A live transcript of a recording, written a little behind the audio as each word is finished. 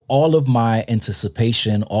all of my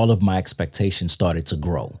anticipation, all of my expectations started to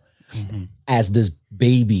grow as this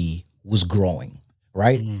baby was growing,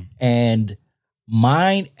 right? And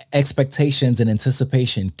my expectations and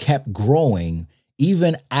anticipation kept growing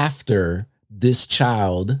even after this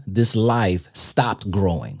child, this life stopped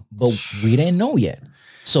growing, but we didn't know yet.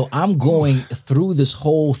 So I'm going through this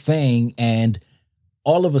whole thing, and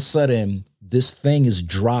all of a sudden, this thing is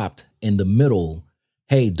dropped in the middle.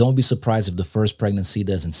 Hey, don't be surprised if the first pregnancy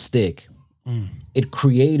doesn't stick. It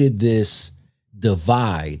created this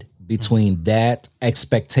divide between that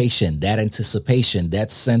expectation, that anticipation,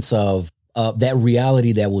 that sense of that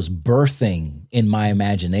reality that was birthing in my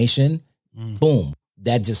imagination. Boom,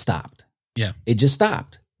 that just stopped. Yeah. It just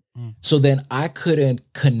stopped. So then I couldn't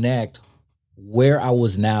connect where I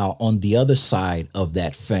was now on the other side of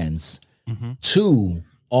that fence to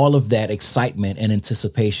all of that excitement and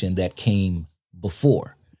anticipation that came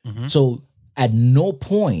before. So at no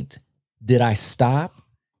point did I stop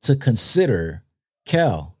to consider,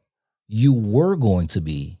 Kel, you were going to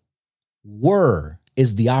be, were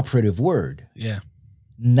is the operative word. Yeah.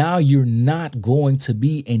 Now you're not going to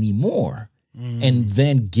be anymore. And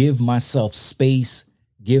then give myself space,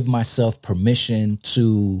 give myself permission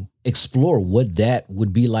to explore what that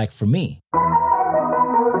would be like for me.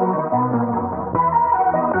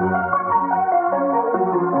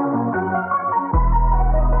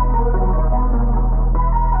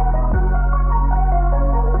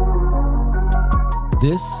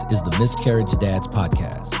 This is the Miscarriage Dads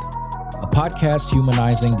Podcast, a podcast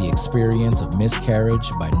humanizing the experience of miscarriage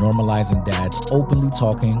by normalizing dads openly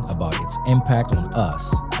talking about its impact on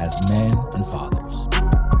us as men and fathers.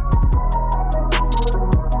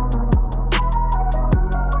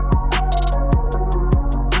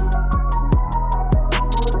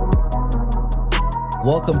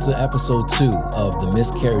 Welcome to episode 2 of the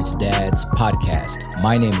Miscarriage Dads Podcast.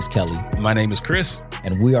 My name is Kelly. My name is Chris.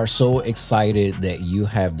 And we are so excited that you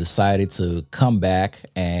have decided to come back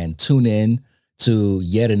and tune in to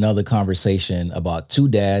yet another conversation about two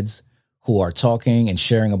dads who are talking and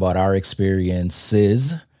sharing about our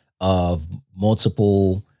experiences of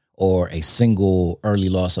multiple or a single early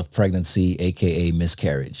loss of pregnancy, aka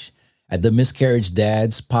miscarriage. At the Miscarriage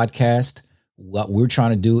Dads Podcast, what we're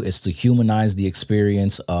trying to do is to humanize the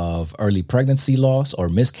experience of early pregnancy loss or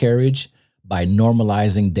miscarriage by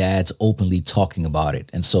normalizing dads openly talking about it.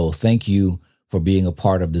 And so thank you for being a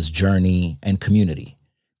part of this journey and community.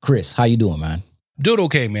 Chris, how you doing, man? Doing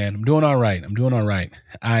okay, man. I'm doing all right.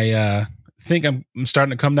 I think I'm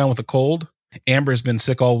starting to come down with a cold. Amber's been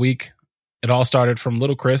sick all week. It all started from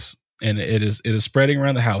little Chris, and it is spreading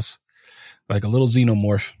around the house like a little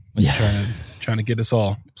xenomorph, trying to get us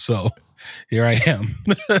all. So here I am.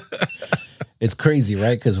 It's crazy,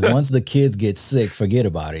 right? Because once the kids get sick, forget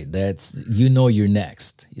about it. That's, you're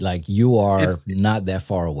next. Like you are not that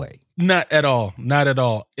far away. Not at all. Not at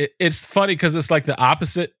all. It's funny because it's like the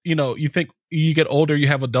opposite. You know, you think you get older, you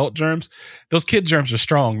have adult germs. Those kid germs are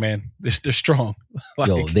strong, man. They're strong. Like,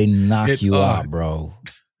 yo, they knock you out, bro.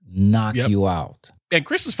 Knock you out. And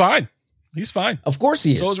Chris is fine. He's fine. Of course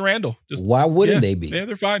he is. So is Randall. Why wouldn't they be? Yeah,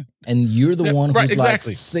 they're fine. And you're the one who's like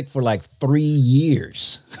sick for like 3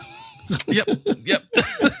 years. Yep.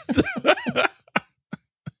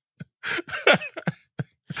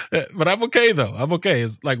 But I'm okay though. I'm okay.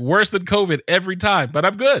 It's like worse than COVID every time, but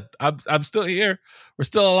I'm good. I'm still here. We're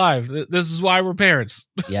still alive. This is why we're parents.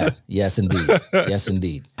 Yeah. Yes, indeed. Yes,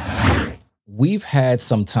 indeed. We've had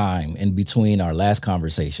some time in between our last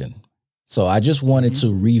conversation. So I just wanted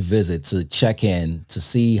to revisit, to check in, to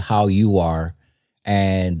see how you are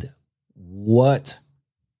and what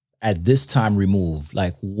at this time removed,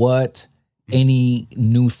 like what any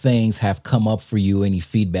new things have come up for you, any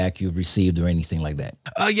feedback you've received or anything like that?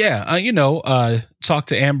 Talk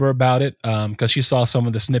to Amber about it because she saw some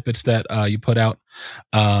of the snippets that you put out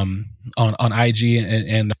on IG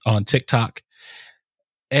and on TikTok.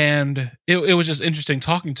 And it was just interesting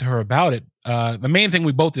talking to her about it. The main thing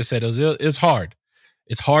we both just said is it's hard.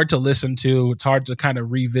 It's hard to listen to. It's hard to kind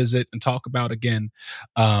of revisit and talk about again.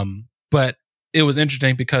 But it was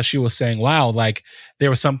interesting because she was saying, wow, like there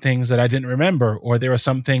were some things that I didn't remember, or there were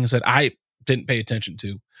some things that I didn't pay attention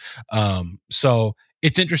to. So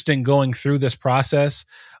it's interesting going through this process,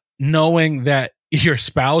 knowing that your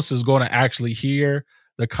spouse is going to actually hear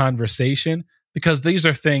the conversation, because these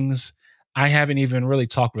are things I haven't even really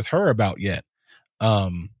talked with her about yet.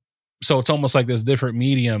 So it's almost like this different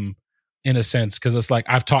medium in a sense, because it's like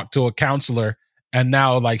I've talked to a counselor and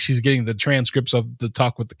now like she's getting the transcripts of the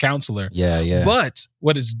talk with the counselor. Yeah. But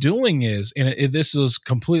what it's doing is, and this was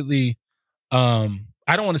completely, I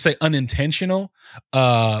don't want to say unintentional,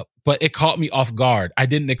 but it caught me off guard. I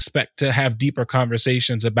didn't expect to have deeper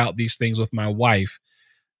conversations about these things with my wife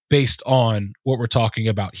based on what we're talking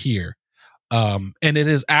about here. And it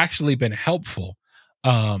has actually been helpful.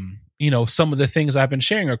 Some of the things I've been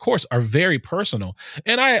sharing, of course, are very personal.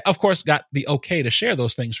 And I, of course, got the okay to share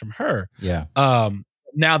those things from her. Yeah.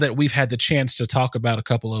 Now that we've had the chance to talk about a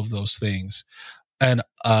couple of those things and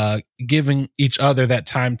giving each other that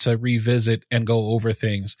time to revisit and go over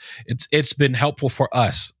things, it's been helpful for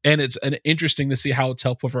us. And it's interesting to see how it's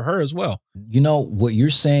helpful for her as well. What you're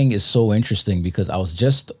saying is so interesting because I was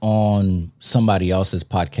just on somebody else's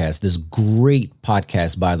podcast, this great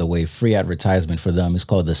podcast, by the way, free advertisement for them. It's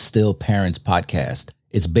called the Still Parents Podcast.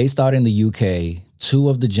 It's based out in the UK. Two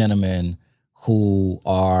of the gentlemen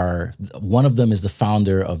one of them is the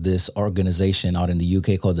founder of this organization out in the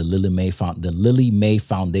UK called the Lily May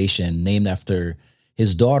Foundation, named after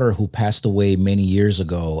his daughter who passed away many years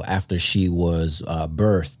ago after she was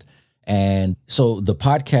birthed. And so the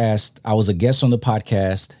podcast, I was a guest on the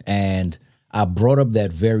podcast, and I brought up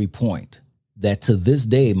that very point that to this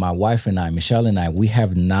day, my wife and I, Michelle and I, we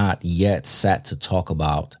have not yet sat to talk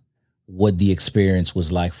about what the experience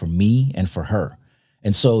was like for me and for her.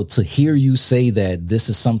 And so to hear you say that this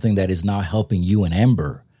is something that is now helping you and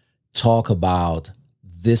Amber talk about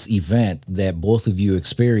this event that both of you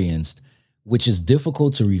experienced, which is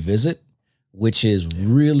difficult to revisit, which is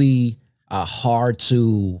really hard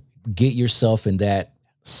to get yourself in that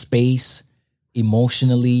space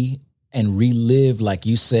emotionally and relive, like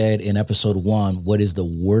you said in episode 1, what is the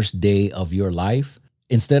worst day of your life?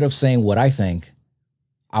 Instead of saying what I think,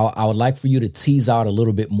 I would like for you to tease out a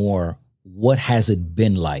little bit more. What has it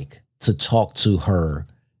been like to talk to her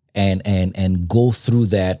and go through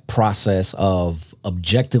that process of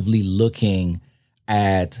objectively looking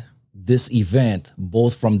at this event,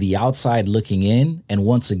 both from the outside looking in and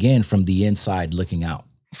once again from the inside looking out?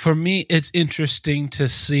 For me, it's interesting to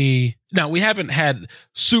see. Now, we haven't had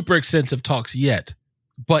super extensive talks yet,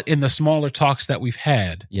 but in the smaller talks that we've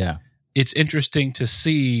had, it's interesting to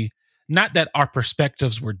see not that our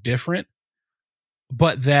perspectives were different,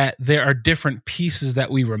 but that there are different pieces that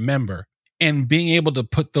we remember. And being able to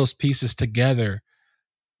put those pieces together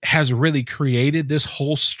has really created this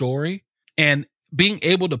whole story. And being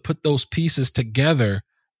able to put those pieces together,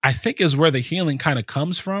 I think, is where the healing kind of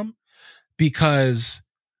comes from. Because,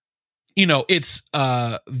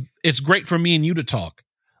 it's great for me and you to talk.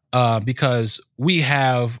 Because we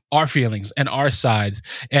have our feelings and our sides.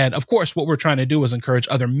 And of course, what we're trying to do is encourage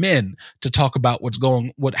other men to talk about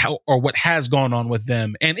what has gone on with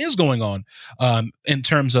them and is going on, in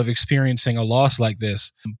terms of experiencing a loss like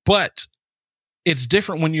this. But it's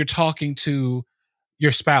different when you're talking to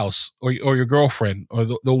your spouse or your girlfriend or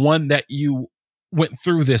the one that you went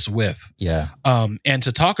through this with. Yeah. And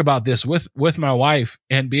to talk about this with my wife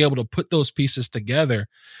and be able to put those pieces together,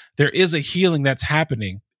 there is a healing that's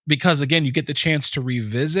happening. Because again, you get the chance to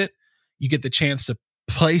revisit, you get the chance to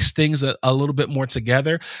place things a little bit more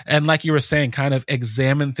together. And like you were saying, kind of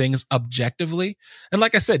examine things objectively. And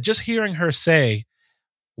like I said, just hearing her say,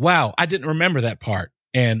 wow, I didn't remember that part.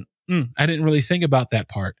 And I didn't really think about that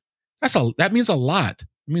part. That means a lot.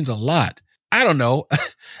 It means a lot. I don't know.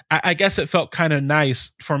 I guess it felt kind of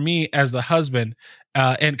nice for me as the husband,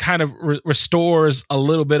 and kind of restores a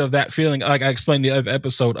little bit of that feeling. Like I explained the other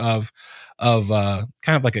episode of kind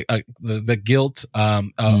of like the guilt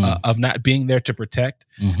of not being there to protect,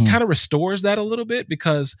 kind of restores that a little bit,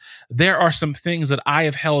 because there are some things that I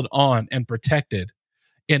have held on and protected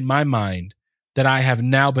in my mind that I have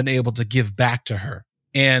now been able to give back to her.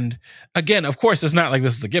 And again, of course, it's not like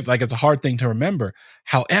this is a gift, like it's a hard thing to remember.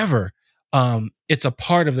 However, it's a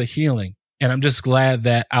part of the healing. And I'm just glad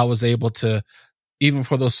that I was able to, even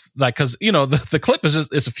for those, like, cause the clip is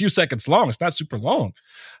it's a few seconds long. It's not super long,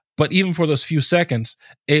 but even for those few seconds,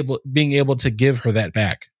 being able to give her that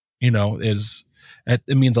back,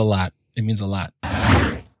 it means a lot. It means a lot.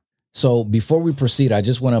 So before we proceed, I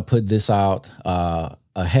just want to put this out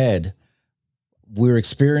ahead. We're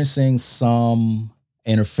experiencing some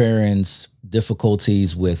interference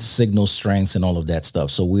difficulties with signal strengths and all of that stuff.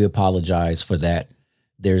 So we apologize for that.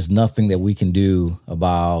 There's nothing that we can do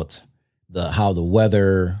about how the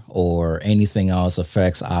weather or anything else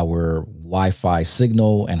affects our Wi-Fi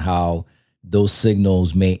signal and how those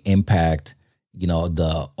signals may impact,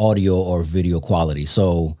 the audio or video quality.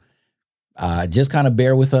 So just kind of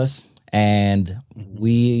bear with us, and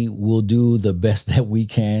we will do the best that we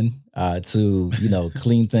can to,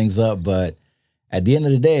 clean things up. But at the end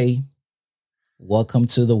of the day, welcome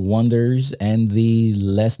to the wonders and the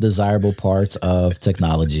less desirable parts of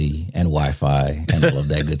technology and Wi-Fi and all of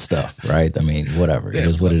that good stuff, right? I mean, whatever. It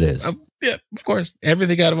is what it is. Yeah, of course.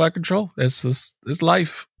 Everything out of our control. That's just, it's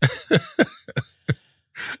life.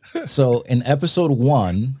 So in episode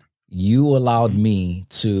 1, you allowed me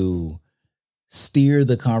to steer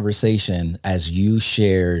the conversation as you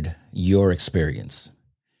shared your experience.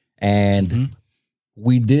 And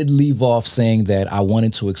we did leave off saying that I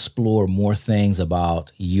wanted to explore more things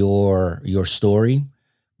about your story,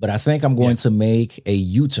 but I think I'm going to make a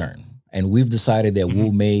U-turn, and we've decided that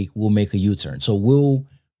we'll make a U-turn. So we'll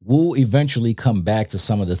eventually come back to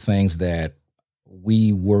some of the things that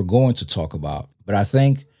we were going to talk about. But I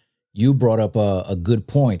think you brought up a good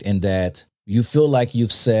point in that you feel like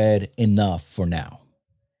you've said enough for now.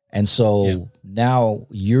 And so now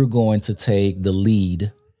you're going to take the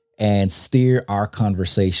lead and steer our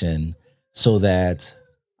conversation so that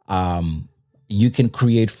you can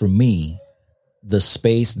create for me the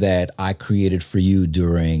space that I created for you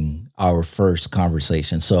during our first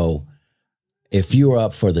conversation. So if you're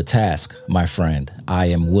up for the task, my friend, I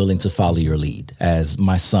am willing to follow your lead, as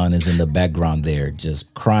my son is in the background there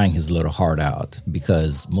just crying his little heart out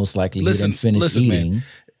because most likely he didn't finish eating, man,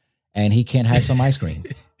 and he can't have some ice cream.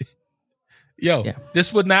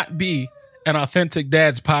 This would not be an Authentic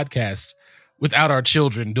Dads podcast without our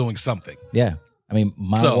children doing something. Yeah. I mean,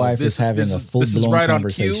 my wife is having a full-blown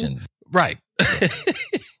conversation. Right.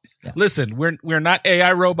 Yeah. Listen, we're not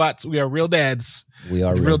AI robots. We are real dads. We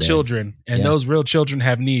are real children, and those real children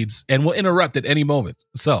have needs, and will interrupt at any moment.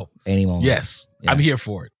 So, yes, I'm here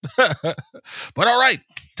for it. But all right,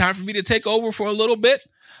 time for me to take over for a little bit.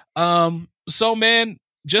 So, man,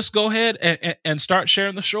 just go ahead and start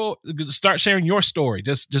sharing the show. Start sharing your story.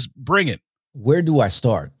 Just bring it. Where do I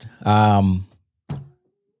start?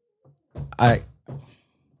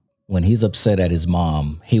 When he's upset at his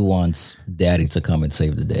mom, he wants daddy to come and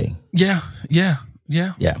save the day. Yeah.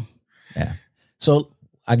 So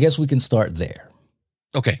I guess we can start there.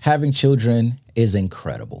 Okay. Having children is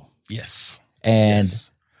incredible. Yes. And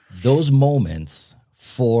those moments,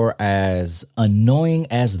 for as annoying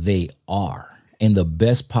as they are, in the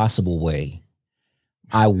best possible way,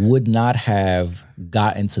 I would not have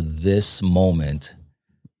gotten to this moment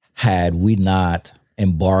had we not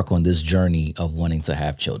embark on this journey of wanting to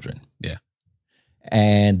have children. Yeah.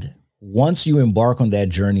 And once you embark on that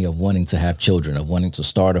journey of wanting to have children, of wanting to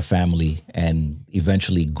start a family and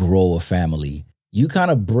eventually grow a family, you kind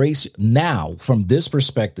of brace now from this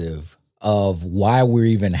perspective of why we're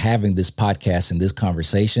even having this podcast and this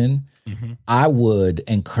conversation. I would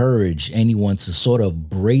encourage anyone to sort of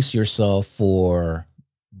brace yourself for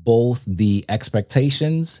both the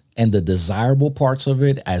expectations and the desirable parts of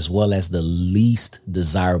it, as well as the least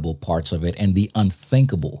desirable parts of it and the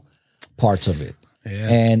unthinkable parts of it. Yeah.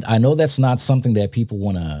 And I know that's not something that people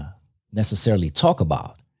want to necessarily talk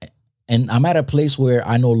about. And I'm at a place where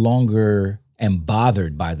I no longer am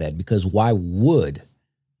bothered by that, because why would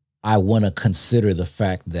I want to consider the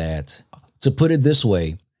fact that, to put it this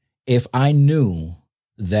way, if I knew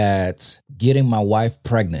that getting my wife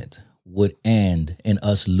pregnant would end in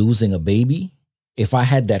us losing a baby, if I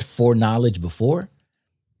had that foreknowledge before,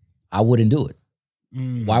 I wouldn't do it.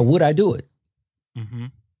 Why would I do it?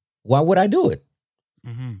 Why would I do it?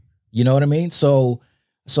 You know what I mean? So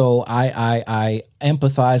I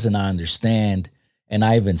empathize and I understand, and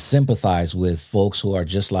I even sympathize with folks who are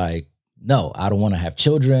just like, no, I don't want to have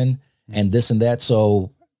children and this and that.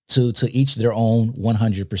 So to each their own,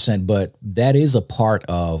 100%. But that is a part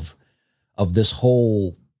of this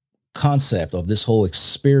whole concept, of this whole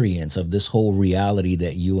experience, of this whole reality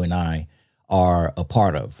that you and I are a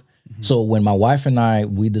part of. So when my wife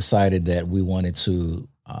and we decided that we wanted to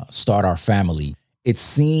start our family, it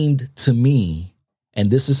seemed to me,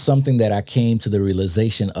 and this is something that I came to the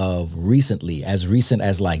realization of recently, as recent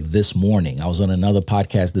as like this morning. I was on another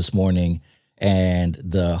podcast this morning, and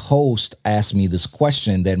the host asked me this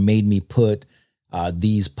question that made me put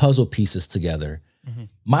these puzzle pieces together.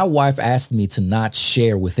 My wife asked me to not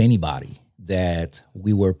share with anybody that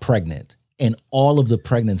we were pregnant in all of the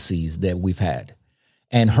pregnancies that we've had.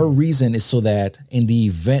 And her reason is so that in the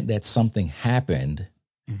event that something happened,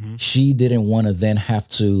 she didn't want to then have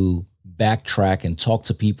to backtrack and talk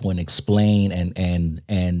to people and explain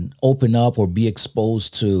and open up or be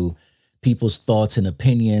exposed to people's thoughts and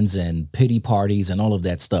opinions and pity parties and all of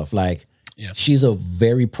that stuff. Like, she's a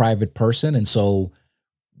very private person. And so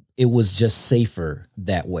it was just safer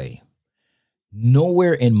that way.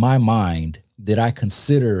 Nowhere in my mind did I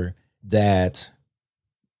consider that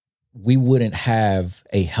we wouldn't have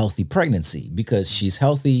a healthy pregnancy, because she's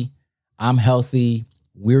healthy, I'm healthy,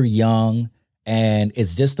 we're young, and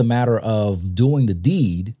it's just a matter of doing the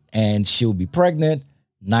deed, and she'll be pregnant.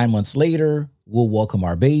 9 months later, we'll welcome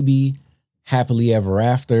our baby happily ever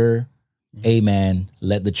after. amen,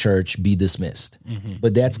 let the church be dismissed.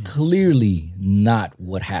 But that's clearly not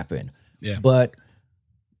what happened. Yeah. But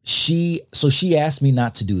she asked me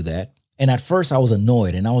not to do that. And at first I was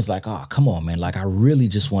annoyed and I was like, oh, come on, man. Like, I really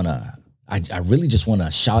just want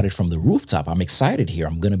to shout it from the rooftop. I'm excited here.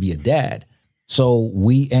 I'm going to be a dad. So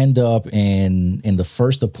we end up in the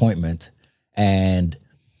first appointment, and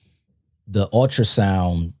the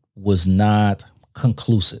ultrasound was not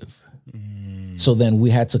conclusive. So then we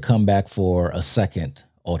had to come back for a second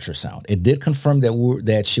ultrasound. It did confirm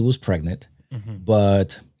that she was pregnant,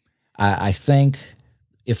 but I think,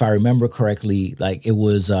 if I remember correctly, like, it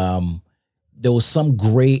was there was some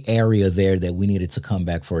gray area there that we needed to come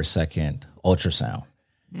back for a second ultrasound.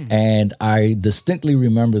 And I distinctly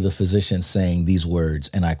remember the physician saying these words,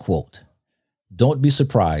 and I quote, "Don't be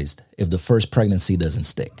surprised if the first pregnancy doesn't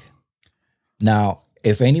stick." Now,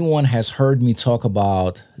 if anyone has heard me talk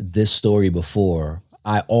about this story before,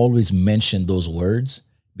 I always mention those words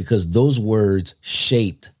because those words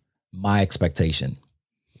shaped my expectation.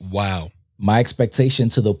 Wow. My expectation,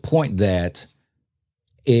 to the point that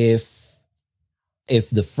if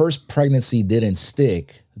the first pregnancy didn't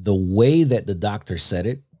stick, the way that the doctor said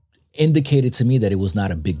it indicated to me that it was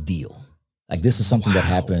not a big deal. Like, this is something that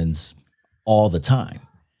happens all the time.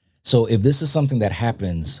 So if this is something that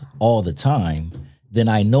happens all the time, then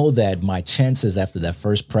I know that my chances after that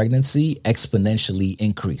first pregnancy exponentially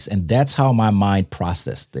increase. And that's how my mind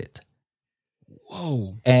processed it.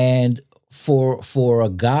 Whoa. And for a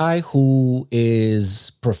guy who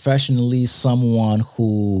is professionally someone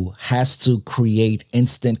who has to create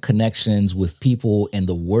instant connections with people in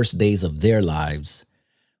the worst days of their lives,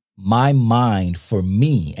 my mind, for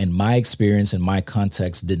me and my experience and my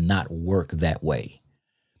context, did not work that way.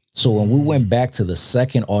 So when we went back to the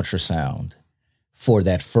second ultrasound for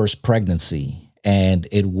that first pregnancy, and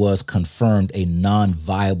it was confirmed a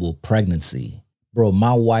non-viable pregnancy, bro,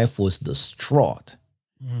 my wife was distraught.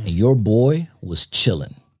 And your boy was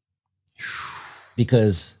chilling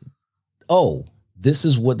because, oh, this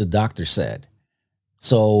is what the doctor said.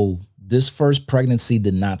 So this first pregnancy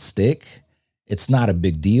did not stick. It's not a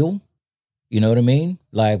big deal. You know what I mean?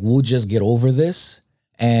 Like, we'll just get over this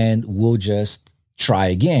and we'll just try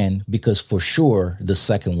again, because for sure the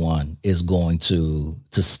second one is going to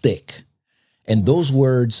stick. And those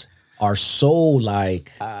words are so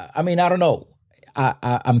like, I mean, I don't know.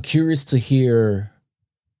 I'm curious to hear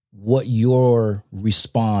what your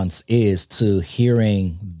response is to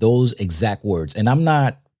hearing those exact words. And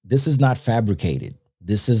this is not fabricated.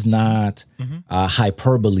 This is not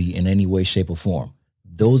hyperbole in any way, shape, or form.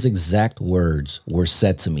 Those exact words were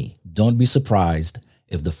said to me. Don't be surprised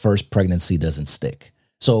if the first pregnancy doesn't stick.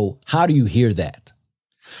 So how do you hear that?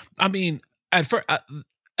 I mean, at first,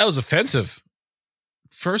 that was offensive,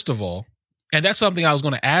 first of all. And that's something I was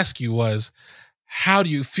going to ask you was, how do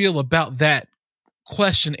you feel about that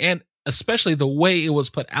question, and especially the way it was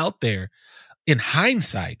put out there in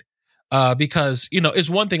hindsight? Because, it's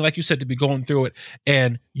one thing, like you said, to be going through it,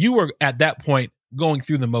 and you were at that point going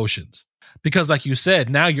through the motions, because like you said,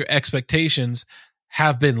 now your expectations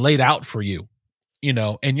have been laid out for you,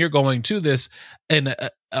 and you're going to this in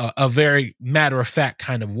a very matter of fact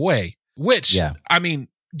kind of way, which, I mean,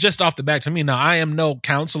 just off the bat to me, now I am no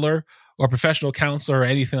counselor or professional counselor or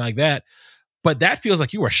anything like that, but that feels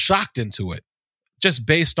like you were shocked into it, just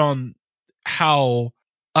based on how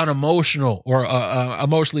unemotional or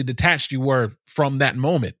emotionally detached you were from that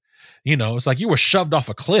moment. It's like you were shoved off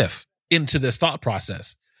a cliff into this thought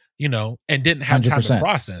process, and didn't have 100%. Time to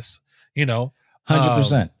process,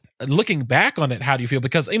 100%. Looking back on it, how do you feel?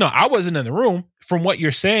 Because, I wasn't in the room. From what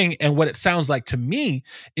you're saying and what it sounds like to me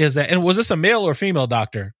is that, and was this a male or female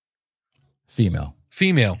doctor? Female.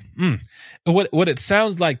 What it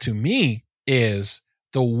sounds like to me is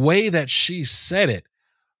the way that she said it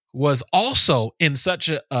was also in such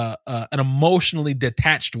an emotionally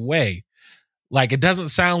detached way. Like, it doesn't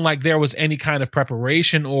sound like there was any kind of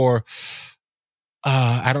preparation or,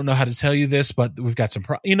 I don't know how to tell you this, but we've got some,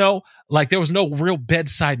 like there was no real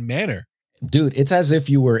bedside manner. Dude, it's as if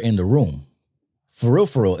you were in the room. For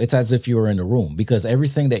real. It's as if you were in the room, because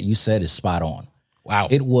everything that you said is spot on. Wow.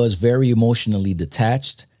 It was very emotionally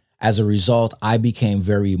detached. As a result, I became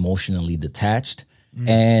very emotionally detached.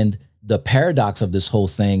 And the paradox of this whole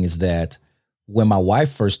thing is that when my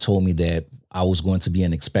wife first told me that I was going to be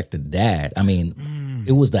an expected dad, I mean,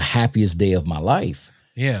 it was the happiest day of my life.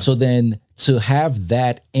 Yeah. So then to have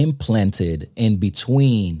that implanted in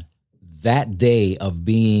between that day of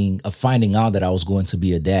finding out that I was going to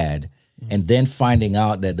be a dad, and then finding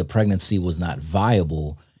out that the pregnancy was not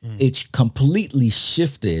viable, it completely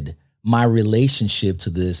shifted my relationship to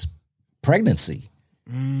this pregnancy.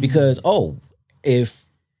 because if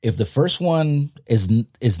the first one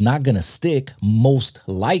is not gonna stick, most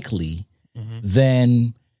likely,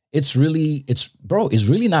 then it's really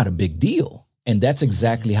not a big deal. And that's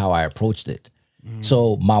exactly how I approached it.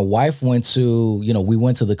 So my wife we went to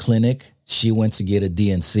the clinic. She went to get a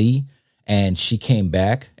DNC and she came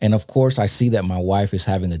back. And of course, I see that my wife is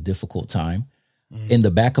having a difficult time. In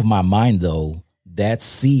the back of my mind, though, that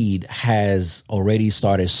seed has already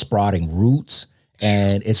started sprouting roots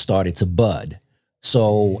and it started to bud.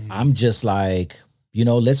 So I'm just like,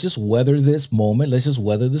 let's just weather this moment. Let's just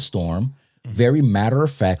weather the storm. Very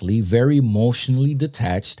matter-of-factly, very emotionally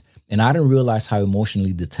detached. And I didn't realize how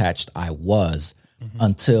emotionally detached I was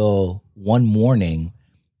until one morning,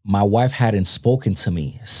 my wife hadn't spoken to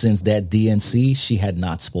me. Since that DNC, she had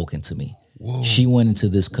not spoken to me. Whoa. She went into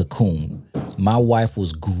this cocoon. My wife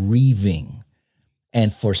was grieving.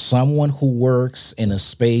 And for someone who works in a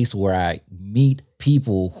space where I meet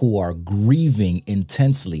people who are grieving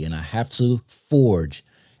intensely, and I have to forge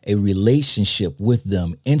a relationship with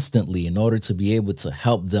them instantly in order to be able to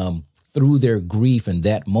help them through their grief in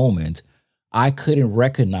that moment, I couldn't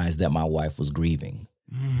recognize that my wife was grieving.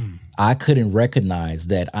 I couldn't recognize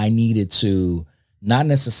that I needed to not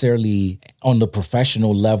necessarily on the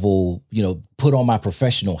professional level, put on my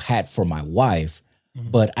professional hat for my wife,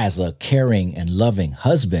 but as a caring and loving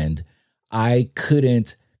husband, I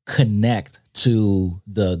couldn't connect to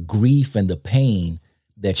the grief and the pain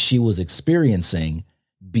that she was experiencing,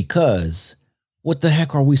 because what the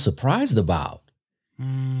heck are we surprised about?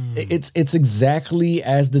 It's exactly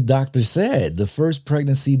as the doctor said. The first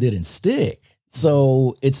pregnancy didn't stick.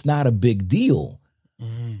 So it's not a big deal,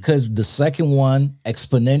 because the second one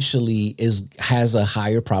exponentially has a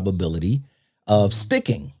higher probability of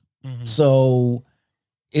sticking. So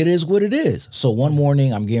it is what it is. So one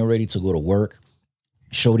morning I'm getting ready to go to work.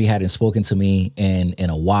 Shorty hadn't spoken to me in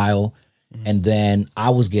a while. And then I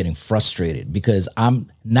was getting frustrated because I'm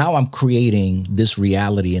creating this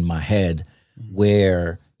reality in my head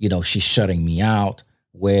where, she's shutting me out,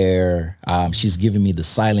 where she's giving me the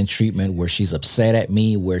silent treatment, where she's upset at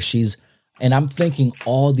me, and I'm thinking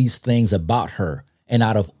all these things about her. And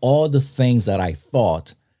out of all the things that I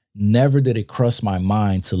thought, never did it cross my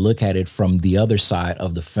mind to look at it from the other side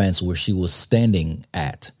of the fence where she was standing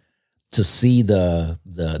at, to see the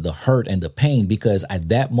hurt and the pain, because at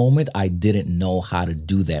that moment I didn't know how to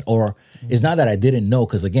do that. Or it's not that I didn't know,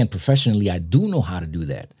 because again, professionally, I do know how to do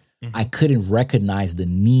that. I couldn't recognize the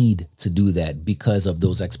need to do that because of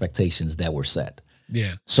those expectations that were set.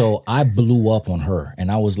 Yeah. So I blew up on her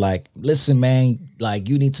and I was like, listen, man, like,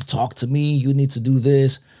 you need to talk to me. You need to do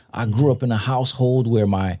this. I grew up in a household where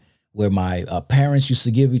my parents used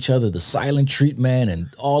to give each other the silent treatment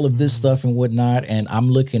and all of this stuff and whatnot. And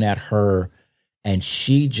I'm looking at her and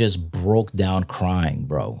she just broke down crying,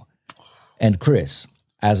 bro. And Chris,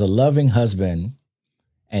 as a loving husband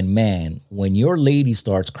and man, when your lady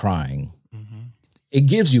starts crying, it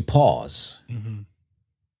gives you pause.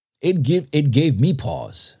 It gave me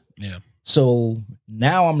pause. Yeah. So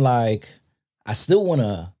now I'm like, I still want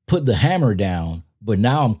to put the hammer down, but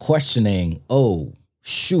now I'm questioning, oh,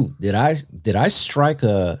 shoot, did I strike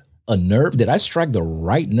a nerve? Did I strike the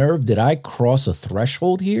right nerve? Did I cross a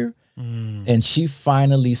threshold here? And she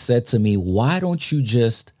finally said to me, why don't you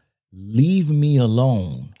just leave me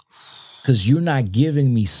alone? Because you're not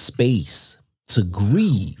giving me space to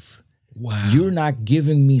grieve. Wow. You're not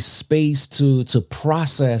giving me space to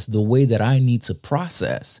process the way that I need to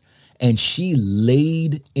process. And she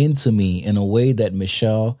laid into me in a way that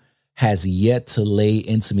Michelle has yet to lay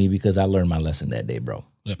into me, because I learned my lesson that day, bro.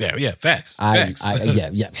 Yeah, facts. I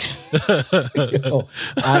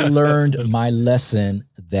learned my lesson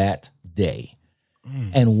that day.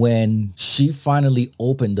 And when she finally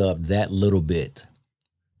opened up that little bit,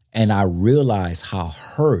 and I realized how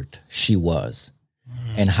hurt she was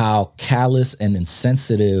and how callous and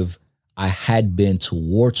insensitive I had been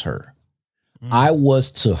towards her, I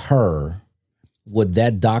was to her what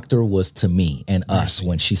that doctor was to me and us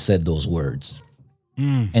when she said those words.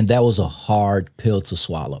 And that was a hard pill to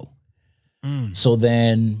swallow. So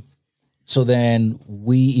then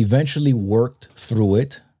we eventually worked through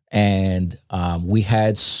it, and we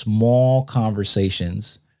had small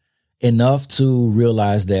conversations, enough to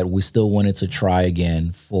realize that we still wanted to try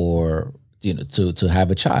again for, to have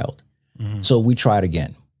a child. So we tried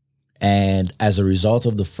again. And as a result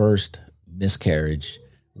of the first miscarriage,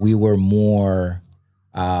 we were more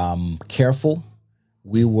careful.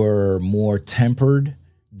 We were more tempered.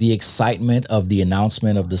 The excitement of the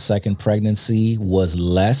announcement of the second pregnancy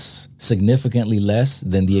was significantly less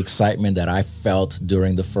than the excitement that I felt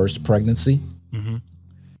during the first pregnancy.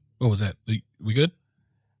 What was that? We good?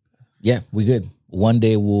 Yeah, we good. One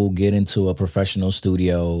day we'll get into a professional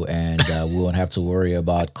studio and we won't have to worry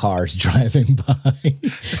about cars driving by.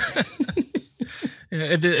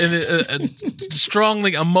 And a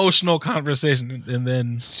strongly emotional conversation, and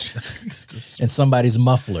then and somebody's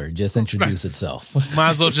muffler just introduced itself.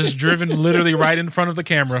 Might as well just driven literally right in front of the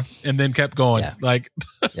camera, and then kept going. Yeah. Like,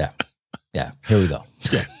 yeah. Here we go.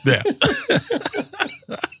 Yeah.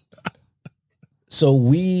 So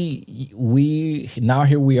we now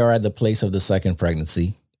here we are at the place of the second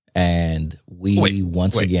pregnancy, and we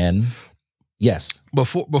once again, yes.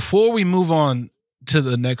 Before we move on to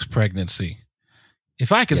the next pregnancy.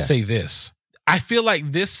 If I could say this, I feel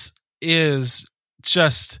like this is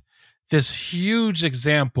just this huge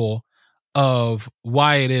example of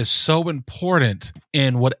why it is so important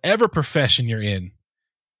in whatever profession you're in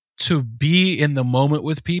to be in the moment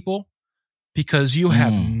with people, because you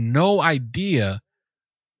have no idea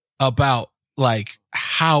about like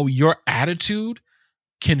how your attitude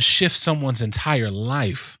can shift someone's entire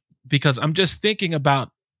life. Because I'm just thinking about,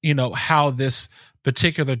 how this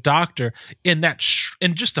particular doctor in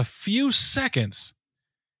just a few seconds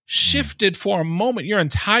shifted for a moment your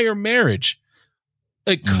entire marriage.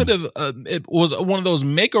 It could have, it was one of those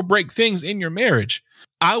make or break things in your marriage.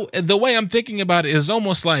 The way I'm thinking about it is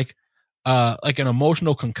almost like an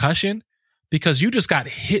emotional concussion, because you just got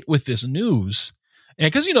hit with this news.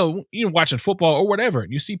 And because, you're watching football or whatever,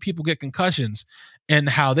 and you see people get concussions and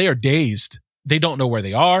how they are dazed. They don't know where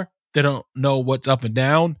they are. They don't know what's up and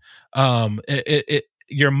down.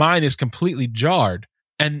 Your mind is completely jarred.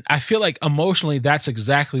 And I feel like emotionally, that's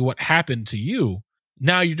exactly what happened to you.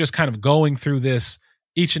 Now you're just kind of going through this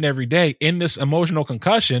each and every day in this emotional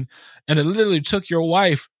concussion. And it literally took your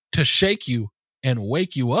wife to shake you and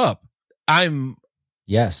wake you up. I'm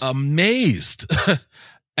amazed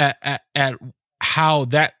at how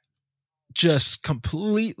that just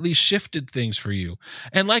completely shifted things for you.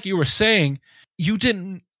 And like you were saying, you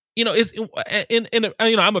didn't,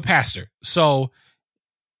 I'm a pastor. So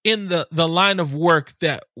in the line of work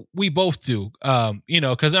that we both do,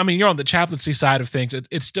 because you're on the chaplaincy side of things.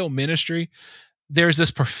 It's still ministry. There's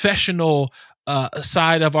this professional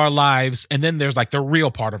side of our lives, and then there's like the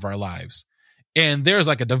real part of our lives. And there's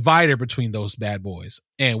like a divider between those bad boys.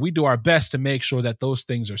 And we do our best to make sure that those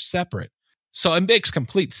things are separate. So it makes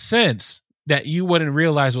complete sense that you wouldn't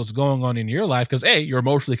realize what's going on in your life because A, you're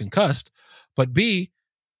emotionally concussed, but B,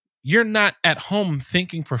 you're not at home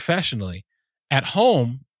thinking professionally. At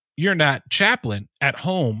home, you're not chaplain. At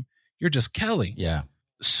home, you're just Kelly. Yeah.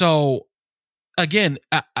 So again,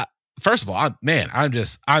 first of all, I'm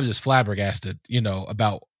just flabbergasted,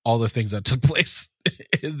 about all the things that took place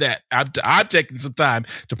that I'm taking some time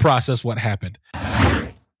to process what happened.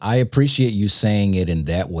 I appreciate you saying it in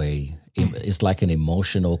that way. It's like an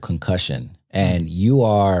emotional concussion. And you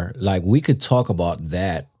are like, we could talk about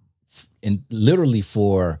that in literally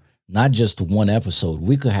for not just one episode.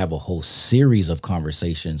 We could have a whole series of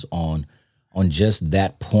conversations on just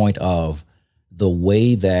that point of the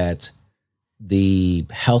way that the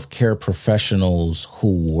healthcare professionals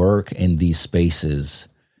who work in these spaces,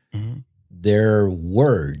 their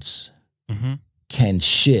words can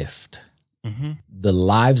shift the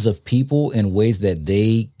lives of people in ways that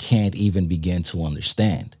they can't even begin to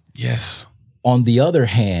understand. Yes. On the other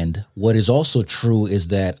hand, what is also true is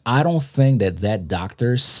that I don't think that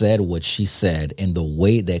doctor said what she said in the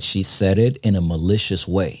way that she said it in a malicious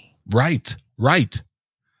way. Right.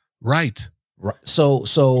 So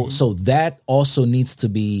that also needs to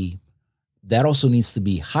be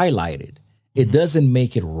highlighted. It doesn't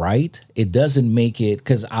make it right. It doesn't make it,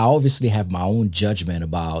 because I obviously have my own judgment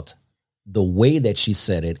about the way that she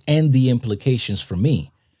said it and the implications for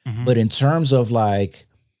me. But in terms of like,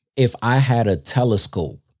 if I had a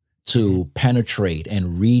telescope to penetrate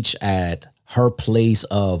and reach at her place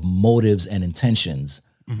of motives and intentions,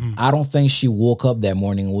 I don't think she woke up that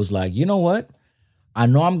morning and was like, you know what? I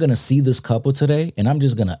know I'm going to see this couple today and I'm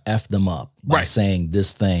just going to F them up by saying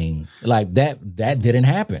this thing like that. That didn't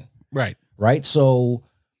happen. Right. So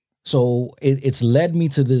it's led me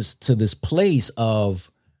to this place of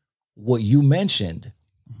what you mentioned,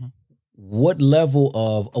 what level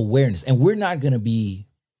of awareness, and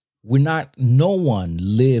no one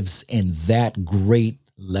lives in that great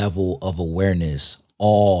level of awareness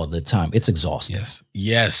all the time. It's exhausting.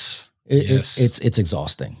 Yes. It's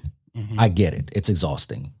exhausting. I get it. It's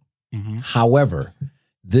exhausting. However,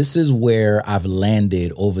 this is where I've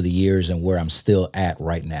landed over the years and where I'm still at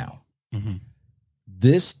right now.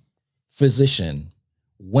 This physician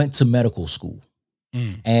went to medical school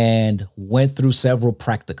and went through several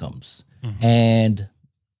practicums and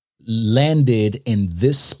landed in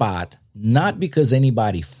this spot not because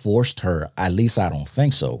anybody forced her, at least I don't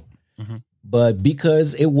think so, but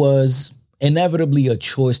because it was inevitably a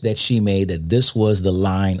choice that she made, that this was the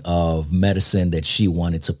line of medicine that she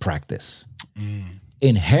wanted to practice.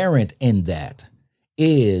 Inherent in that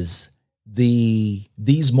is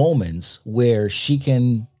these moments where she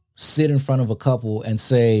can sit in front of a couple and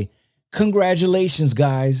say, congratulations,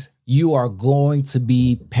 guys, you are going to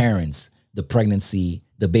be parents. The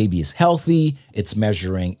baby is healthy. It's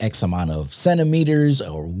measuring X amount of centimeters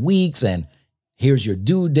or weeks. And here's your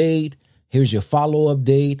due date. Here's your follow-up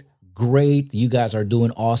date. Great. You guys are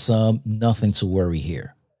doing awesome. Nothing to worry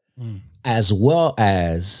here. As well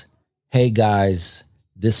as, hey, guys,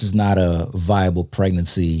 this is not a viable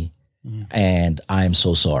pregnancy. And I'm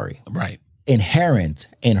so sorry. Right. Inherent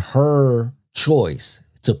in her choice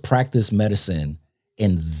to practice medicine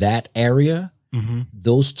in that area,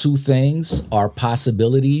 those two things are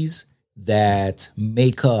possibilities that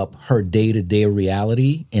make up her day-to-day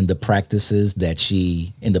reality in the practices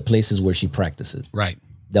in the places where she practices. Right.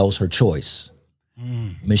 That was her choice.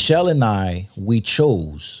 Michelle and I, we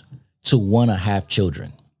chose to want to have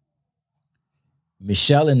children.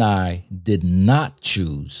 Michelle and I did not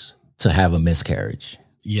choose to have a miscarriage.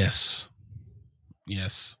 Yes.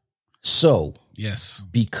 So,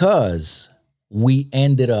 because we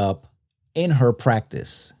ended up in her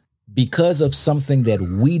practice, because of something that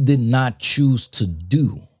we did not choose to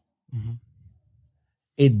do,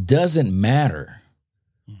 it doesn't matter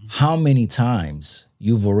how many times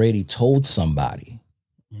you've already told somebody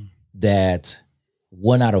that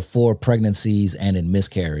 1 out of 4 pregnancies end in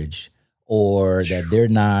miscarriage, or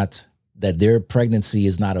that their pregnancy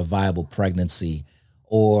is not a viable pregnancy,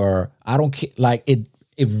 or I don't care. Like it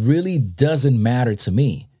really doesn't matter to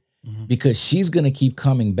me, because she's going to keep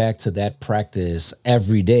coming back to that practice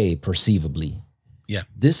every day, perceivably. Yeah.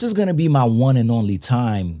 This is going to be my one and only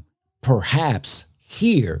time, perhaps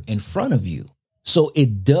here in front of you. So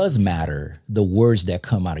it does matter the words that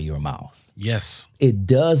come out of your mouth. Yes. It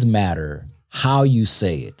does matter how you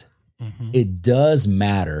say it. It does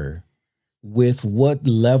matter with what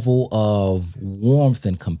level of warmth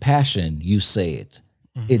and compassion you say it.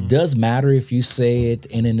 It does matter if you say it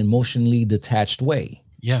in an emotionally detached way.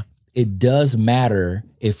 Yeah. It does matter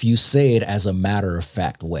if you say it as a matter of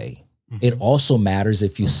fact way. It also matters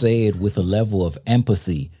if you say it with a level of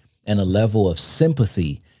empathy and a level of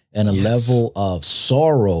sympathy and a level of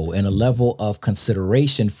sorrow and a level of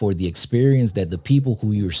consideration for the experience that the people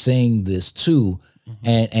who you're saying this to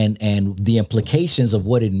and the implications of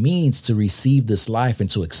what it means to receive this life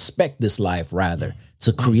and to expect this life, rather,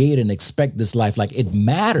 to create and expect this life. Like, it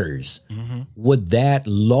matters what that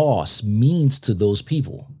loss means to those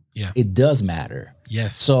people. Yeah. It does matter.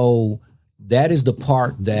 Yes. So that is the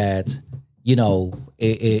part that,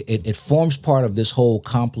 it forms part of this whole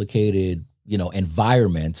complicated,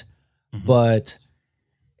 environment, but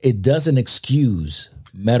it doesn't excuse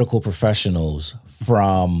medical professionals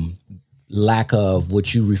from lack of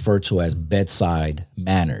what you refer to as bedside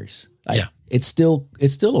manners. Like, it's still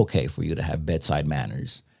okay for you to have bedside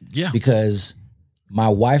manners. Yeah. Because my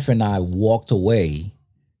wife and I walked away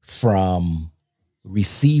from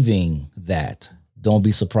receiving that. Don't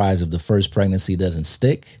be surprised if the first pregnancy doesn't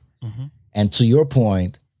stick. And to your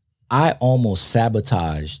point, I almost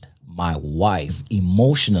sabotaged my wife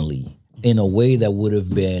emotionally in a way that would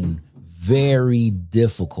have been very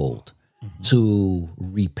difficult to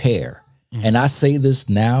repair. And I say this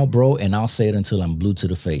now, bro, and I'll say it until I'm blue to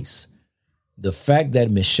the face. The fact that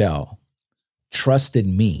Michelle trusted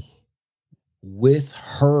me with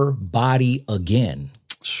her body again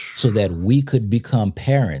so that we could become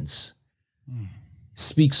parents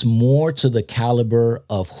speaks more to the caliber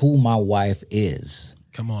of who my wife is.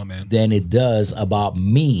 Come on, man. Than it does about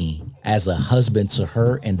me as a husband to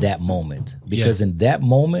her in that moment. Because in that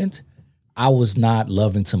moment, I was not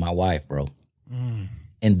loving to my wife, bro.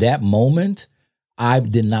 In that moment, I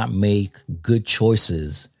did not make good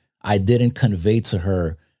choices. I didn't convey to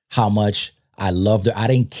her how much I loved her. I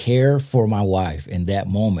didn't care for my wife in that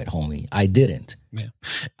moment, homie. I didn't. Yeah.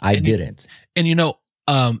 I didn't.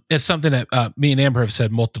 It's something that me and Amber have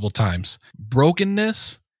said multiple times.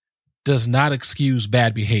 Brokenness does not excuse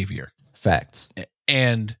bad behavior. Facts.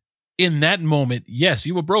 And in that moment, yes,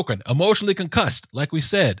 you were broken, emotionally concussed, like we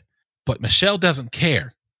said, but Michelle doesn't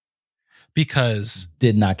care because...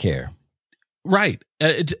 Did not care. Right.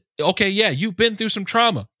 Okay, yeah, you've been through some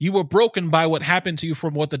trauma. You were broken by what happened to you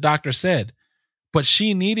from what the doctor said, but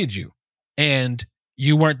she needed you and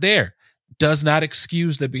you weren't there. Does not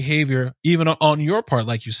excuse the behavior, even on your part,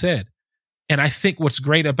 like you said. And I think what's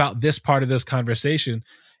great about this part of this conversation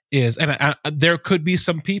is, and there could be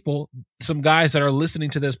some people, some guys that are listening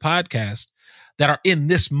to this podcast that are in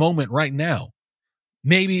this moment right now.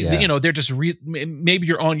 Maybe, they're just, maybe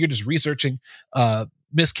you're just researching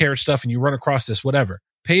miscarriage stuff and you run across this, whatever.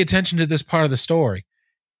 Pay attention to this part of the story,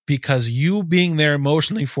 because you being there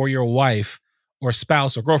emotionally for your wife or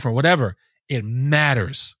spouse or girlfriend, whatever, it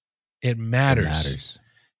matters. It matters.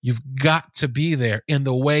 You've got to be there in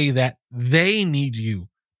the way that they need you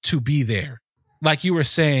to be there. Like you were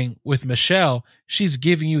saying with Michelle, she's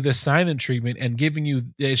giving you the silent treatment and giving you,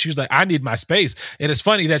 she's like, I need my space. And it's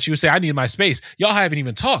funny that she would say, I need my space. Y'all haven't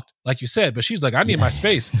even talked, like you said, but she's like, I need my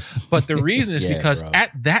space. But the reason is because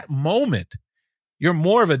at that moment, you're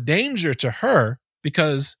more of a danger to her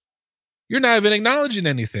because you're not even acknowledging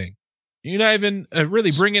anything. You're not even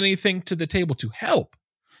really bringing anything to the table to help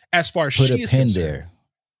as far as she's concerned. Put a pin there.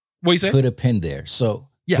 What you say? Put a pin there. So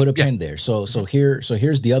put a pin there. So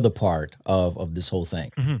here's the other part of this whole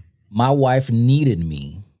thing. Mm-hmm. My wife needed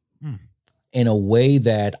me in a way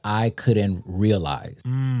that I couldn't realize.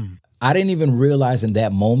 I didn't even realize in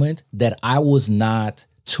that moment that I was not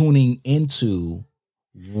tuning into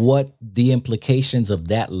what the implications of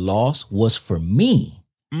that loss was for me.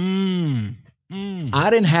 I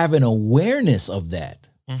didn't have an awareness of that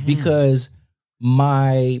because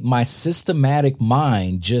my systematic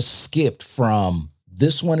mind just skipped from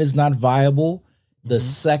this one is not viable. The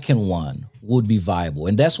second one would be viable.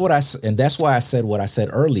 And that's why I said what I said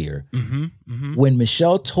earlier. When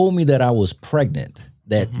Michelle told me that I was pregnant,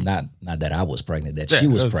 that not that I was pregnant, that she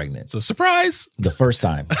was pregnant. So surprise. The first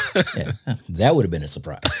time. That would have been a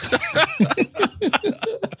surprise.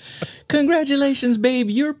 Congratulations, babe,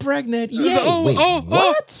 you're pregnant. Yay. Wait,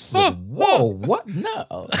 what? Whoa, what?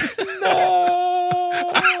 No.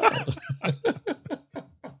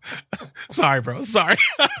 Sorry, bro. Sorry.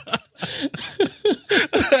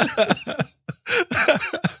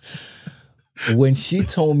 When she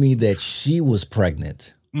told me that she was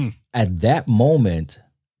pregnant, at that moment,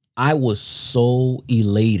 I was so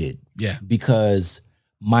elated. Yeah. Because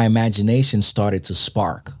my imagination started to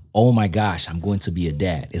spark. Oh my gosh, I'm going to be a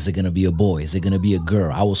dad. Is it going to be a boy? Is it going to be a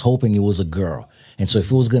girl? I was hoping it was a girl. And so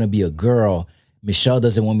if it was going to be a girl, Michelle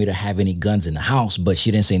doesn't want me to have any guns in the house, but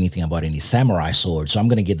she didn't say anything about any samurai swords. So I'm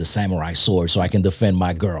going to get the samurai sword so I can defend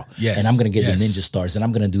my girl. Yes. And I'm going to get the ninja stars, and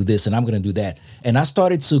I'm going to do this, and I'm going to do that. And I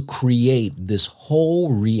started to create this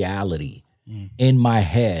whole reality in my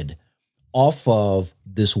head off of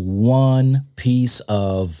this one piece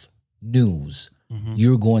of news.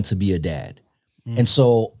 You're going to be a dad. And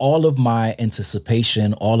so all of my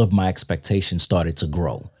anticipation, all of my expectations started to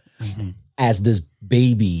grow as this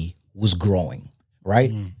baby was growing,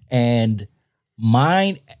 right? And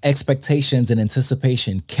my expectations and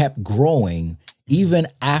anticipation kept growing even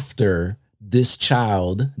after this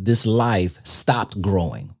child, this life stopped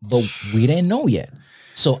growing, but we didn't know yet.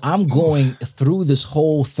 So I'm going through this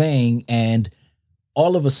whole thing, and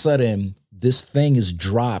all of a sudden this thing is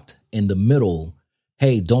dropped in the middle.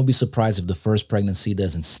 Hey, don't be surprised if the first pregnancy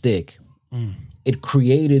doesn't stick. It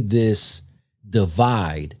created this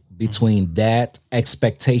divide between that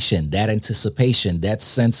expectation, that anticipation, that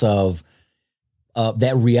sense of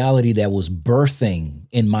that reality that was birthing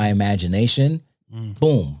in my imagination.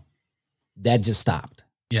 Boom, that just stopped.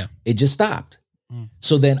 Yeah. It just stopped.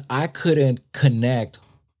 So then I couldn't connect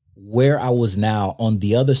where I was now on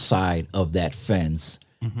the other side of that fence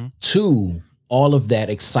to all of that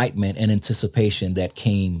excitement and anticipation that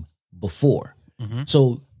came before.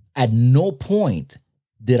 So at no point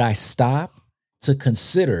did I stop to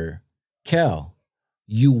consider, Kel,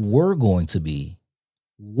 you were going to be.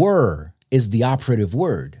 Were is the operative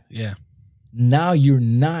word. Yeah. Now you're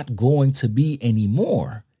not going to be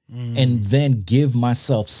anymore. And then give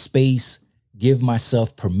myself space, give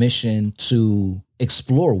myself permission to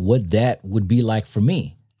explore what that would be like for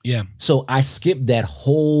me. Yeah. So I skipped that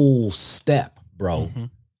whole step, bro.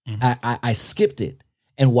 I skipped it.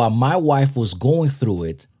 And while my wife was going through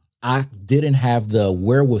it, I didn't have the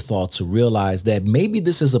wherewithal to realize that maybe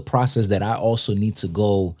this is a process that I also need to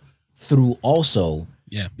go through also.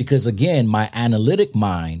 Yeah. Because again, my analytic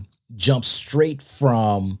mind jumps straight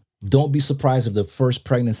from don't be surprised if the first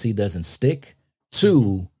pregnancy doesn't stick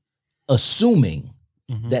to assuming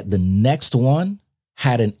that the next one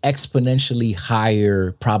had an exponentially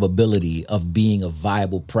higher probability of being a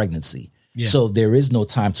viable pregnancy. Yeah. So there is no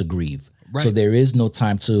time to grieve. Right. So there is no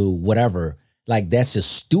time to whatever. Like, that's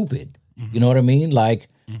just stupid. You know what I mean? Like,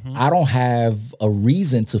 I don't have a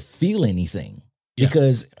reason to feel anything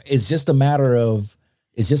because it's just a matter of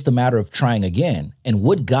It's just a matter of trying again. And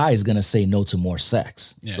what guy is gonna say no to more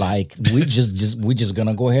sex? Yeah. Like we just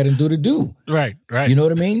gonna go ahead and do the do. Right. You know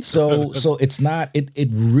what I mean? So it's not. It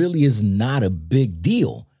really is not a big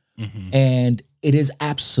deal, and it is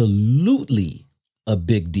absolutely a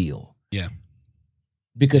big deal. Yeah.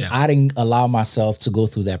 Because I didn't allow myself to go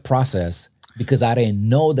through that process. Because I didn't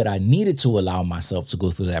know that I needed to allow myself to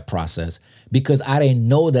go through that process. Because I didn't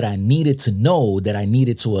know that I needed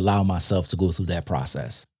to allow myself to go through that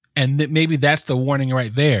process. And maybe that's the warning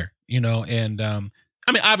right there, you know. And I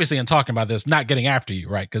mean, obviously, in talking about this, not getting after you,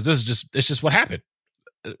 right? Because it's just what happened.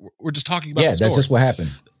 We're just talking about. Yeah, that's just what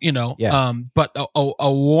happened. You know. Yeah. But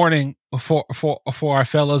a warning for our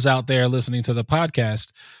fellows out there listening to the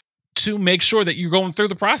podcast to make sure that you're going through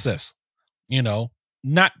the process. You know.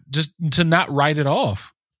 Not just to not write it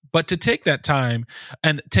off, but to take that time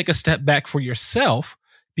and take a step back for yourself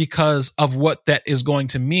because of what that is going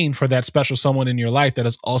to mean for that special someone in your life that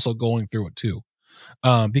is also going through it too.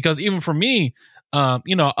 Because even for me,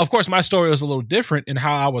 you know, of course, my story was a little different in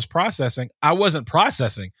how I was processing. I wasn't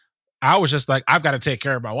processing. I was just like, I've got to take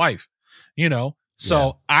care of my wife, you know?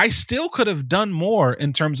 So I still could have done more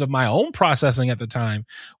in terms of my own processing at the time,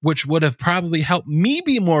 which would have probably helped me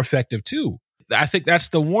be more effective too. I think that's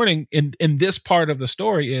the warning in this part of the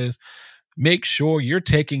story is make sure you're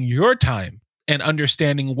taking your time and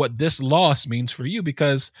understanding what this loss means for you.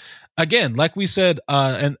 Because again, like we said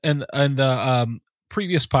in the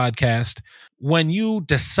previous podcast, when you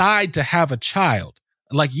decide to have a child,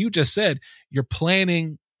 like you just said, you're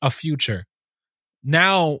planning a future.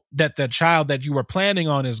 Now that the child that you were planning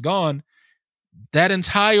on is gone, that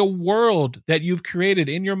entire world that you've created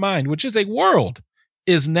in your mind, which is a world,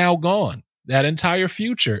 is now gone. That entire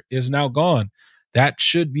future is now gone. That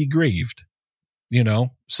should be grieved, you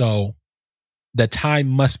know? So the time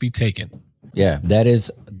must be taken. Yeah, that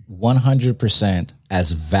is 100%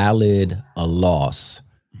 as valid a loss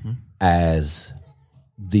as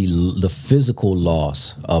the physical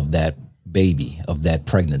loss of that baby, of that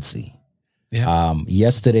pregnancy. Yeah.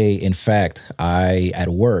 Yesterday, in fact, at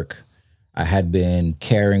work, I had been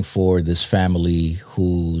caring for this family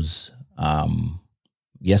whose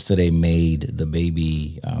yesterday made the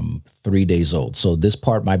baby 3 days old. So this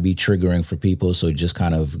part might be triggering for people. So just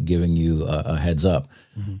kind of giving you a heads up.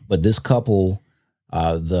 But this couple,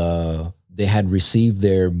 they had received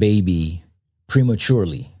their baby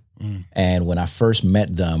prematurely. And when I first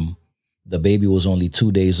met them, the baby was only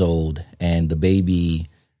 2 days old, and the baby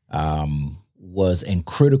was in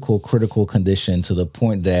critical condition to the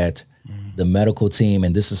point that the medical team,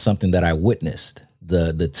 and this is something that I witnessed,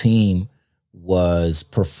 the team was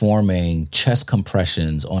performing chest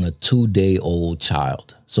compressions on a 2-day-old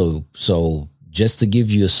child. So just to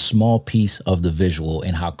give you a small piece of the visual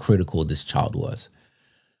and how critical this child was.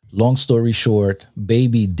 Long story short,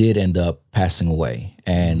 baby did end up passing away.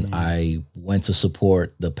 And I went to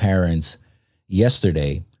support the parents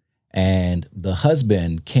yesterday, and the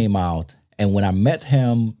husband came out. And when I met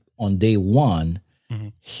him on day one,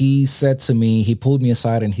 he said to me, he pulled me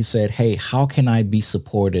aside and he said, "Hey, how can I be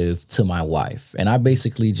supportive to my wife?" And I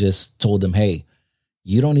basically just told him, "Hey,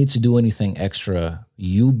 you don't need to do anything extra.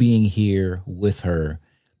 You being here with her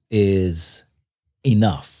is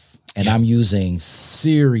enough." And I'm using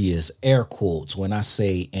serious air quotes when I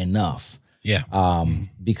say enough. Yeah.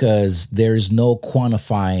 Because there is no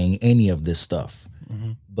quantifying any of this stuff.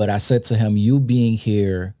 But I said to him, you being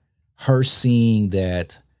here, her seeing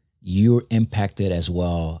that you're impacted as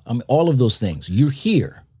well. I mean, all of those things. You're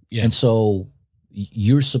here. Yeah. And so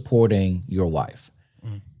you're supporting your wife.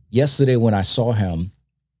 Yesterday when I saw him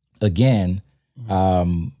again,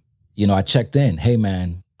 you know, I checked in. "Hey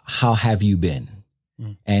man, how have you been?"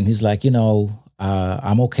 And he's like,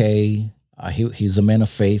 "I'm okay." He's a man of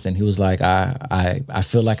faith, and he was like, I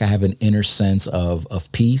feel like I have an inner sense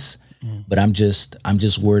of peace, but I'm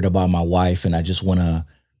just worried about my wife, and I just want to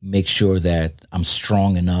make sure that I'm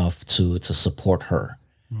strong enough to support her.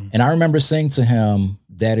 And I remember saying to him,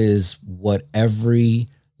 that is what every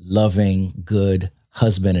loving, good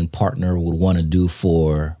husband and partner would want to do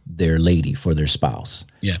for their lady, for their spouse,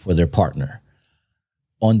 for their partner.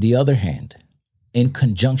 On the other hand, in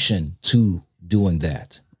conjunction to doing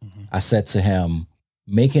that, I said to him,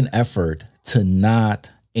 make an effort to not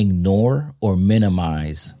ignore or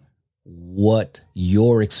minimize what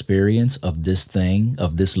your experience of this thing,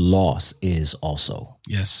 of this loss is also.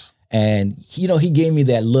 Yes. And, he gave me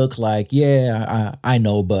that look like, yeah, I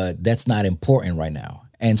know, but that's not important right now.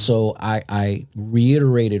 And so I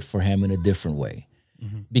reiterated for him in a different way.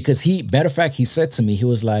 Because matter of fact, he said to me, he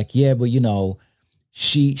was like, yeah, but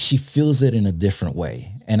she feels it in a different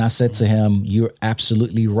way. And I said to him, you're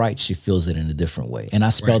absolutely right. She feels it in a different way. And I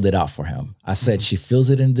spelled it out for him. I said, she feels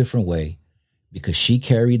it in a different way because she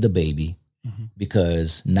carried the baby,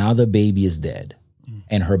 because now the baby is dead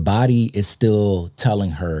and her body is still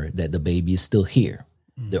telling her that the baby is still here.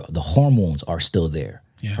 The hormones are still there.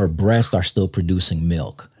 Yeah. Her breasts are still producing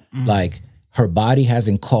milk. Like, her body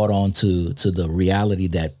hasn't caught on to the reality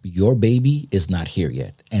that your baby is not here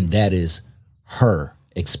yet. And that is her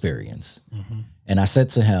experience. And I said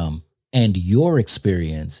to him, and your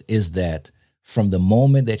experience is that from the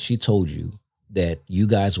moment that she told you that you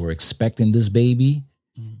guys were expecting this baby,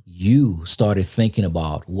 you started thinking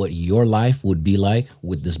about what your life would be like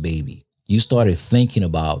with this baby. You started thinking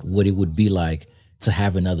about what it would be like to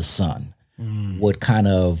have another son, what kind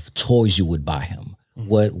of toys you would buy him,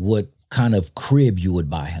 what kind of crib you would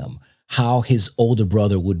buy him, how his older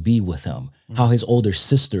brother would be with him, how his older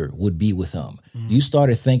sister would be with him. You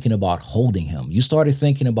started thinking about holding him. You started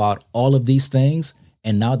thinking about all of these things.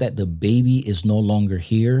 And now that the baby is no longer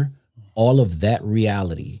here, all of that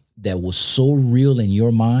reality that was so real in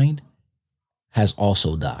your mind has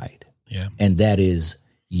also died. Yeah. And that is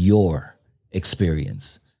your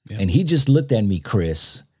experience. Yeah. And he just looked at me,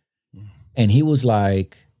 Chris, and he was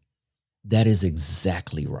like, that is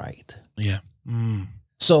exactly right. Yeah.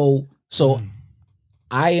 So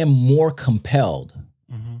I am more compelled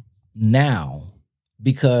now,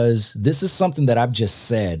 because this is something that I've just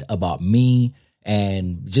said about me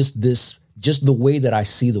and just the way that I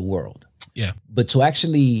see the world. Yeah. But to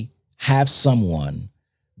actually have someone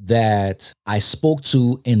that I spoke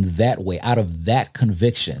to in that way, out of that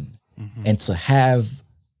conviction, and to have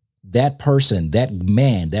that person, that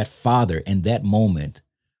man, that father in that moment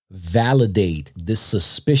validate this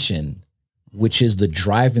suspicion, which is the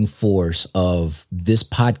driving force of this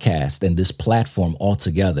podcast and this platform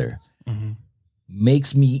altogether,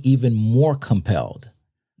 makes me even more compelled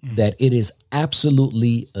that it is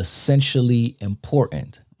absolutely essentially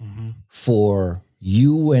important for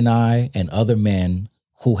you and I and other men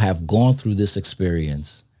who have gone through this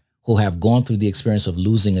experience, who have gone through the experience of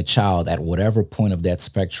losing a child at whatever point of that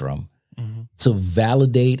spectrum, to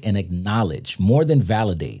validate and acknowledge, more than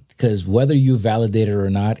validate, because whether you validate it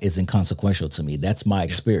or not is inconsequential to me. That's my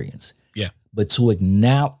experience. Yeah. But to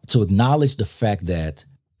acknowledge the fact that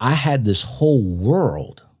I had this whole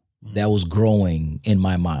world that was growing in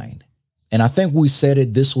my mind. And I think we said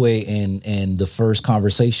it this way in the first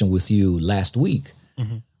conversation with you last week.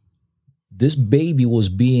 This baby was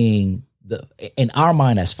being in our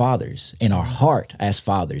mind as fathers, in our heart as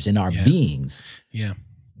fathers, in our beings. Yeah.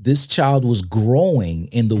 This child was growing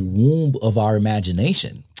in the womb of our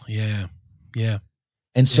imagination. Yeah. Yeah.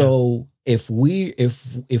 And so if we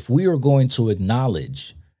are going to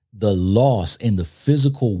acknowledge the loss in the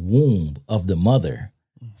physical womb of the mother,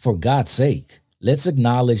 for God's sake, let's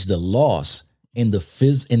acknowledge the loss in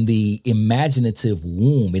the imaginative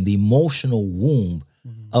womb, in the emotional womb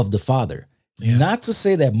of the father. Yeah. Not to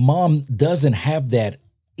say that mom doesn't have that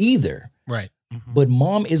either. Right. But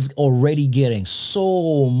mom is already getting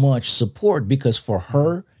so much support, because for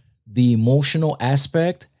her, the emotional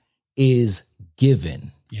aspect is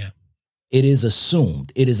given. Yeah. It is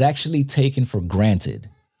assumed. It is actually taken for granted.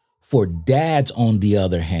 For dads, on the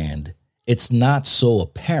other hand, it's not so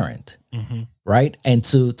apparent. Right. And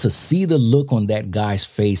to see the look on that guy's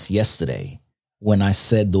face yesterday when I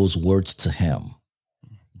said those words to him,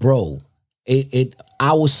 bro,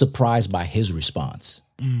 I was surprised by his response.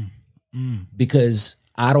 Because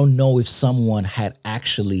I don't know if someone had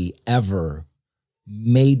actually ever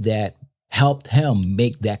helped him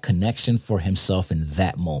make that connection for himself in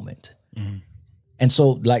that moment. And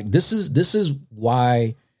so, like, this is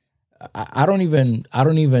why I'm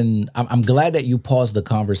glad that you paused the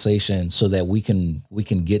conversation so that we can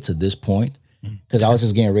get to this point, because I was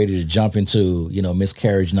just getting ready to jump into,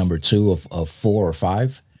 miscarriage number 2 of 4 or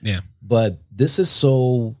 5. Yeah. But this is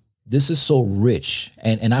so rich,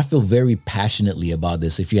 and I feel very passionately about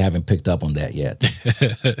this, if you haven't picked up on that yet.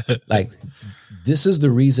 Like, this is the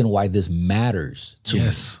reason why this matters to me.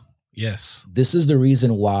 Yes. This is the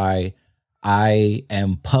reason why I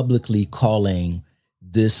am publicly calling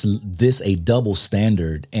this a double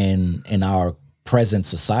standard in our present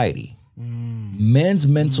society. Men's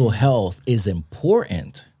mental health is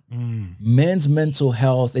important. Men's mental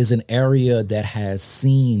health is an area that has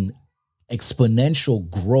seen exponential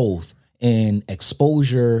growth in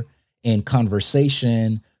exposure and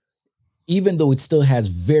conversation, even though it still has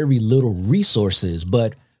very little resources.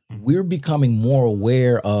 But we're becoming more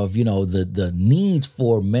aware of, the needs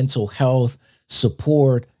for mental health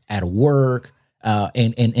support at work,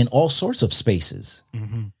 and in all sorts of spaces.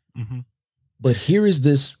 But here's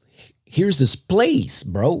this place,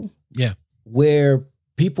 bro. Yeah. Where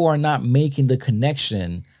people are not making the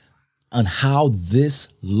connection on how this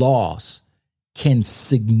loss can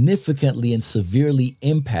significantly and severely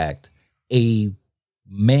impact a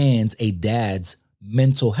dad's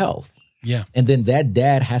mental health. Yeah. And then that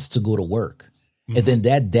dad has to go to work. Mm-hmm. And then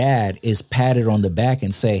that dad is patted on the back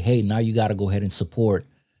and say, hey, now you got to go ahead and support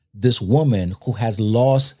this woman who has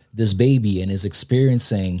lost this baby and is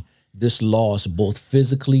experiencing this loss both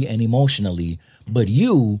physically and emotionally. But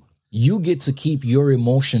you get to keep your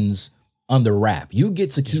emotions under wrap. You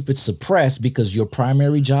get to keep it suppressed because your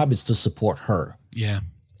primary job is to support her. Yeah.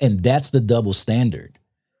 And that's the double standard.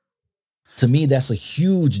 To me, that's a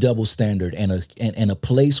huge double standard and a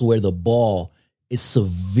place where the ball is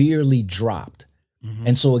severely dropped. Mm-hmm.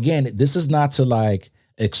 And so again, this is not to like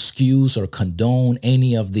excuse or condone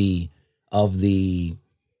any of the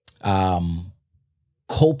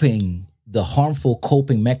harmful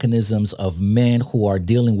coping mechanisms of men who are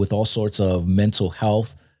dealing with all sorts of mental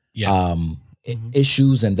health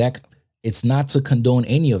issues, and that it's not to condone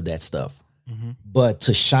any of that stuff, but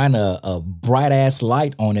to shine a bright ass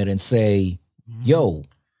light on it and say, yo,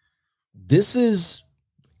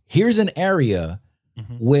 here's an area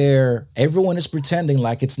where everyone is pretending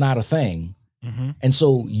like it's not a thing. And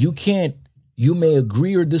so you may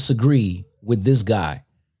agree or disagree with this guy,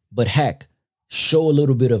 but heck, show a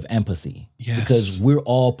little bit of empathy. Yes. Because we're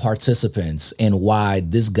all participants in why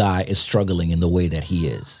this guy is struggling in the way that he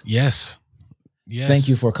is. Yes. Yes. Thank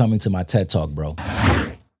you for coming to my TED Talk, bro.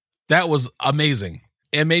 That was amazing.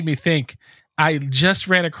 It made me think. I just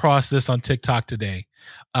ran across this on TikTok today.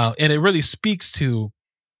 And it really speaks to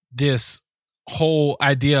this whole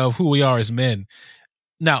idea of who we are as men.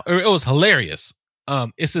 Now, it was hilarious.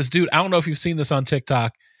 It's this dude. I don't know if you've seen this on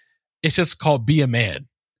TikTok. It's just called Be a Man.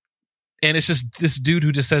 And it's just this dude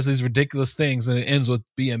who just says these ridiculous things and it ends with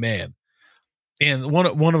be a man. And one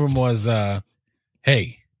of them was,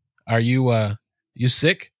 hey, are you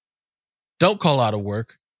sick? Don't call out of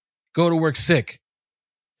work. Go to work sick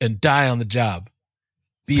and die on the job.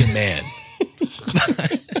 Be a man.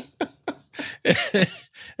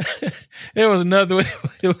 It was another one.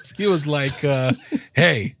 He was like,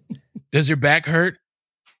 hey, does your back hurt?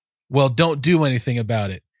 Well, don't do anything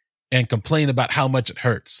about it and complain about how much it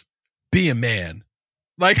hurts. Be a man.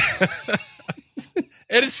 Like,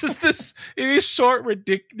 and it's just these short,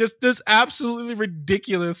 ridiculous, this absolutely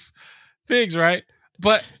ridiculous things, right?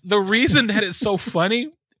 But the reason that it's so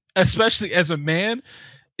funny, especially as a man,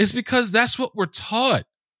 is because that's what we're taught.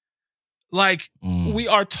 Like, we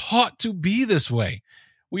are taught to be this way.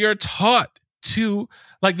 We are taught to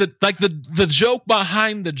the joke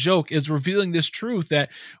behind the joke is revealing this truth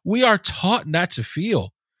that we are taught not to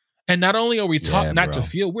feel. And not only are we taught not to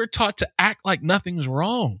feel, we're taught to act like nothing's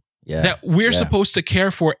wrong. Yeah. That we're supposed to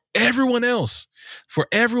care for everyone else, for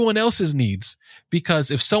everyone else's needs.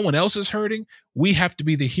 Because if someone else is hurting, we have to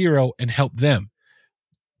be the hero and help them.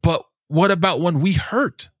 But what about when we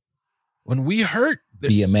hurt? When we hurt,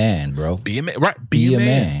 be a man, bro. Be a man, right? Be a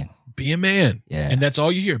man. Be a man. Yeah. And that's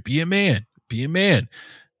all you hear. Be a man. Be a man.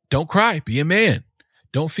 Don't cry. Be a man.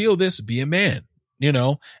 Don't feel this. Be a man. You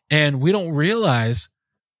know, and we don't realize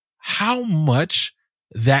how much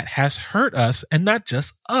that has hurt us, and not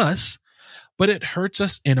just us, but it hurts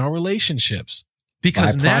us in our relationships.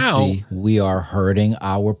 Because by proxy, now we are hurting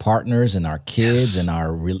our partners and our kids and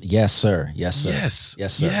our yes, sir.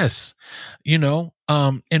 You know,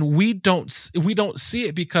 and we don't see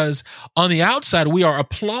it because on the outside we are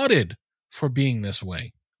applauded for being this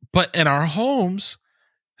way, but in our homes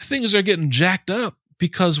things are getting jacked up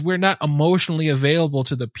because we're not emotionally available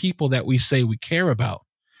to the people that we say we care about.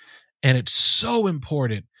 And it's so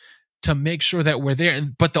important to make sure that we're there.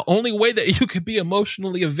 But the only way that you can be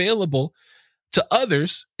emotionally available to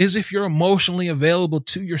others is if you're emotionally available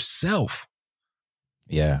to yourself.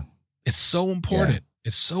 Yeah. It's so important. Yeah.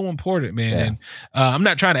 It's so important, man. Yeah. And I'm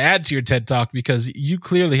not trying to add to your TED Talk because you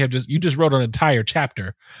clearly you just wrote an entire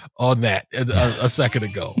chapter on that a second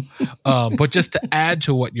ago. But just to add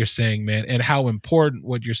to what you're saying, man, and how important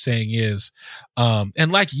what you're saying is.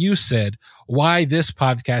 And like you said, why this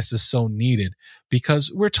podcast is so needed,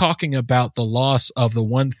 because we're talking about the loss of the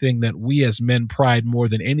one thing that we as men pride more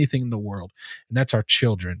than anything in the world. And that's our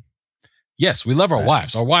children. Yes, we love our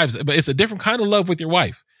wives, but it's a different kind of love with your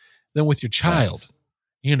wife than with your child. Right.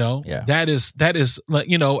 You know, that is,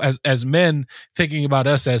 you know, as men thinking about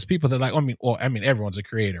us as people that like, I mean, everyone's a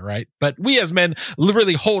creator, right? But we as men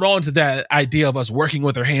really hold on to that idea of us working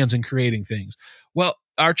with our hands and creating things. Well,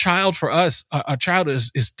 our child for us, our child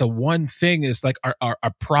is the one thing is like our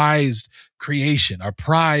prized creation, our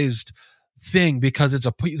prized thing because it's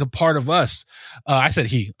a part of us. I said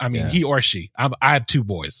he, I mean, he or she. I have 2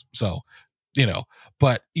 boys. So,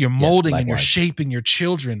 but you're molding and you're shaping your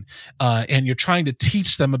children, and you're trying to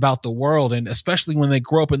teach them about the world. And especially when they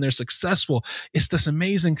grow up and they're successful, it's this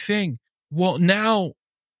amazing thing. Well, now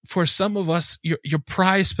for some of us, your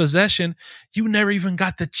prized possession, you never even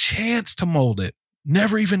got the chance to mold it.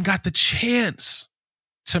 Never even got the chance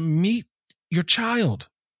to meet your child.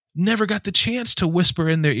 Never got the chance to whisper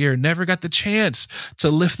in their ear. Never got the chance to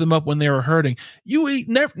lift them up when they were hurting. You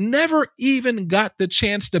never even got the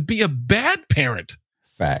chance to be a bad parent.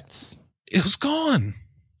 Facts. It was gone.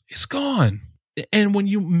 It's gone. And when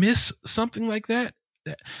you miss something like that,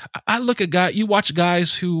 I look at you watch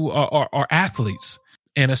guys who are athletes.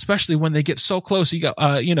 And especially when they get so close, you got,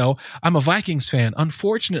 I'm a Vikings fan.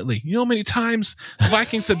 Unfortunately, you know how many times the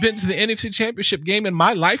Vikings have been to the NFC Championship game in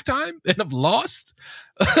my lifetime and have lost?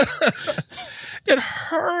 It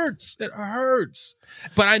hurts. It hurts.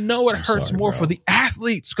 But I know it hurts more for the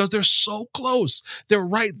athletes because they're so close. They're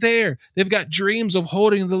right there. They've got dreams of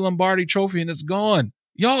holding the Lombardi trophy and it's gone.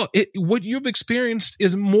 Y'all, what you've experienced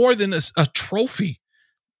is more than a trophy.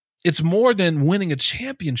 It's more than winning a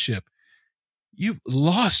championship. You've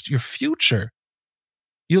lost your future.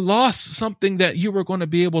 You lost something that you were going to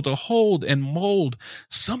be able to hold and mold,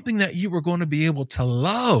 something that you were going to be able to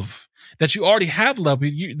love, that you already have love.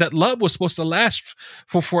 That love was supposed to last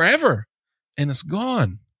for forever, and it's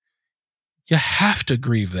gone. You have to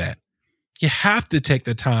grieve that. You have to take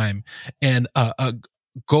the time and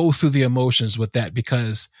go through the emotions with that,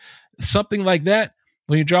 because something like that,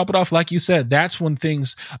 when you drop it off, like you said, that's when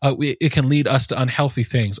things, it can lead us to unhealthy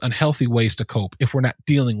things, unhealthy ways to cope if we're not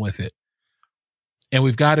dealing with it. And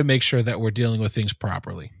we've got to make sure that we're dealing with things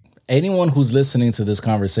properly. Anyone who's listening to this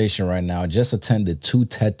conversation right now just attended 2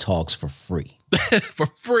 TED Talks for free. For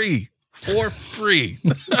free.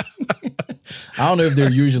 I don't know if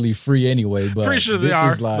they're usually free anyway, but pretty sure they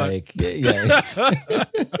are. Is like, yeah.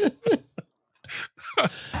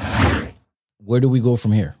 Where do we go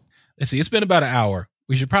from here? Let's see. It's been about an hour.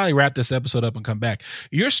 We should probably wrap this episode up and come back.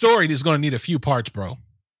 Your story is going to need a few parts, bro.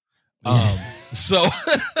 So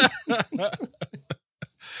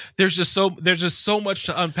there's just so much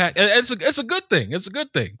to unpack. And it's a good thing. It's a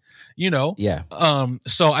good thing, Yeah.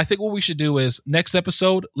 So I think what we should do is next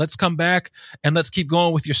episode, let's come back and let's keep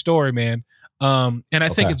going with your story, man. And I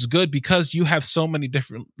think it's good because you have so many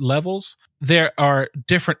different levels. There are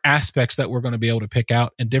different aspects that we're going to be able to pick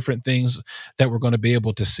out and different things that we're going to be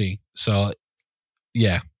able to see. So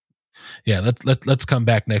yeah. Let's come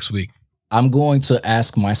back next week. I'm going to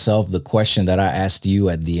ask myself the question that I asked you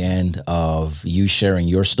at the end of you sharing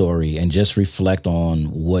your story and just reflect on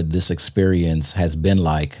what this experience has been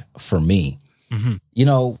like for me.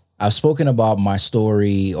 Mm-hmm. I've spoken about my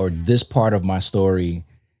story or this part of my story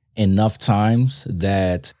enough times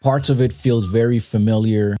that parts of it feels very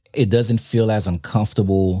familiar. It doesn't feel as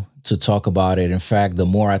uncomfortable to talk about it. In fact, the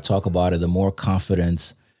more I talk about it, the more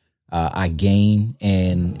confidence I gain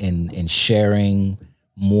in sharing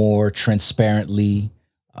more transparently,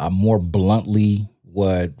 more bluntly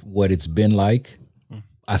what it's been like.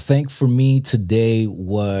 I think for me today,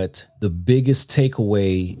 what the biggest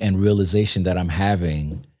takeaway and realization that I'm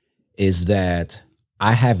having is that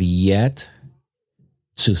I have yet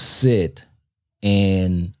to sit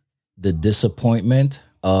in the disappointment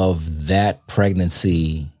of that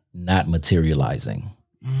pregnancy not materializing.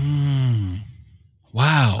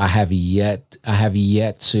 Wow. I have yet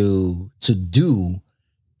to do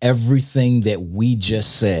everything that we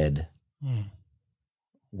just said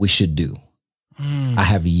we should do. I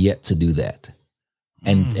have yet to do that.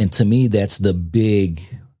 And to me, that's the big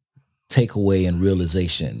takeaway and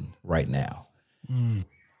realization right now. And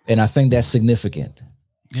I think that's significant.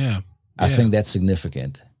 Yeah. I think that's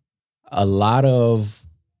significant.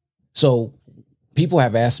 So people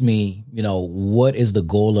have asked me, what is the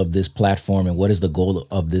goal of this platform and what is the goal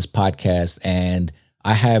of this podcast? And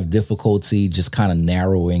I have difficulty just kind of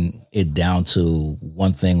narrowing it down to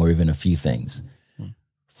one thing or even a few things.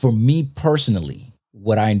 For me personally,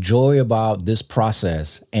 what I enjoy about this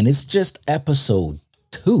process, and it's just episode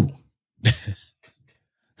 2.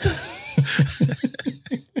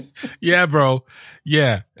 Yeah, bro.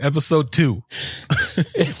 Yeah, episode 2.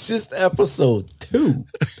 It's just episode 2.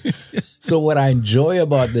 So what I enjoy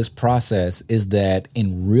about this process is that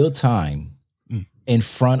in real time, in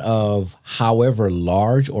front of however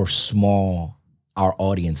large or small our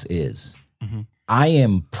audience is, I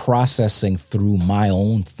am processing through my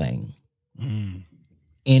own thing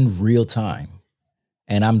in real time.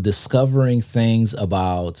 And I'm discovering things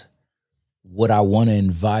about what I want to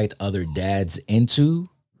invite other dads into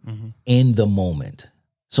in the moment.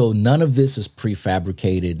 So none of this is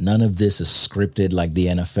prefabricated. None of this is scripted like the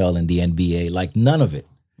NFL and the NBA. Like none of it.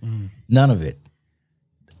 None of it.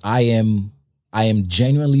 I am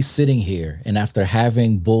genuinely sitting here, and after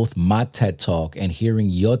having both my TED Talk and hearing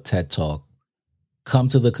your TED Talk, come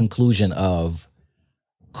to the conclusion of,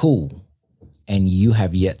 cool, and you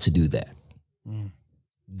have yet to do that.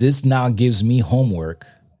 This now gives me homework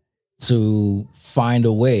to find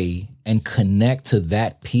a way and connect to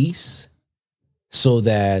that piece so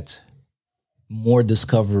that more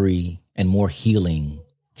discovery and more healing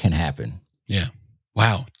can happen. Yeah.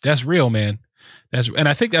 Wow. That's real, man. And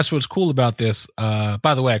I think that's what's cool about this.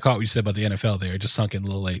 By the way, I caught what you said about the NFL there. It just sunk in a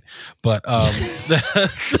little late. But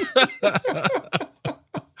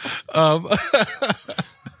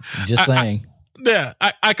just saying.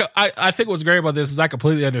 I think what's great about this is I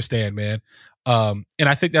completely understand, man. And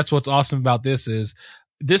I think that's what's awesome about this is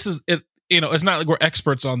it, it's not like we're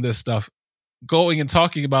experts on this stuff. Going and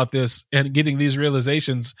talking about this and getting these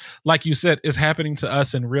realizations, like you said, is happening to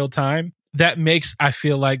us in real time. That makes, I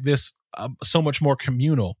feel like, this so much more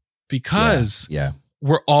communal because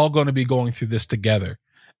we're all going to be going through this together.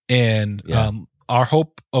 And our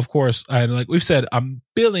hope, of course, and like we've said a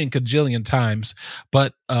billion cajillion times,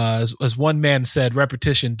 but as one man said,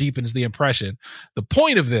 repetition deepens the impression. The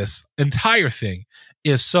point of this entire thing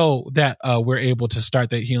is so that we're able to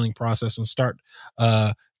start that healing process and start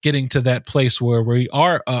getting to that place where we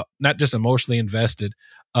are not just emotionally invested,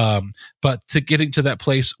 but to getting to that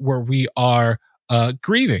place where we are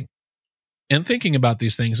grieving and thinking about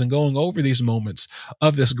these things and going over these moments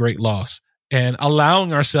of this great loss and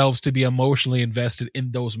allowing ourselves to be emotionally invested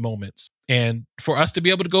in those moments. And for us to be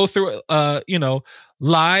able to go through,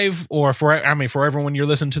 live or for everyone you're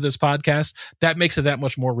listening to this podcast, that makes it that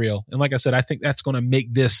much more real. And like I said, I think that's going to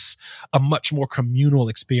make this a much more communal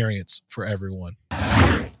experience for everyone.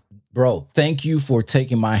 Bro, thank you for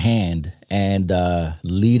taking my hand and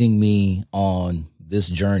leading me on this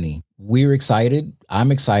journey. We're excited.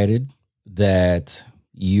 I'm excited that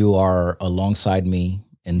you are alongside me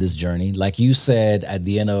in this journey. Like you said at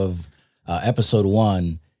the end of episode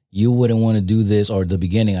 1, you wouldn't want to do this, or the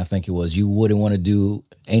beginning, I think it was, you wouldn't want to do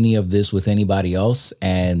any of this with anybody else.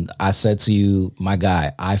 And I said to you, my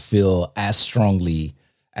guy, I feel as strongly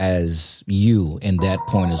as you in that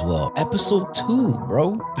point as well. Episode 2,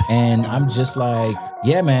 bro. And I'm just like,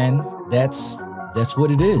 yeah, man, that's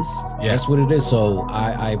what it is. Yeah. That's what it is. So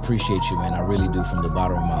I appreciate you, man. I really do, from the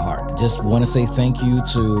bottom of my heart. Just want to say thank you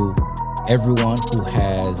to everyone who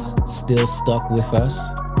has still stuck with us.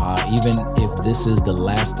 Even if this is the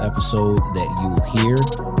last episode that you hear,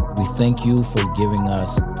 we thank you for giving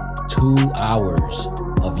us 2 hours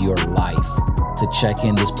of your life to check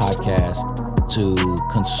in this podcast, to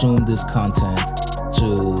consume this content,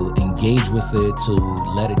 to engage with it, to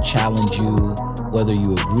let it challenge you, whether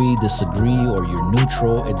you agree, disagree, or you're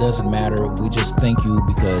neutral. It doesn't matter. We just thank you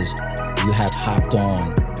because you have hopped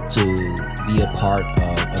on to be a part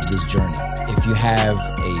of this journey. If you have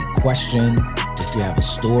a question, if you have a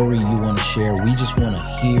story you want to share, we just want to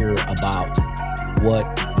hear about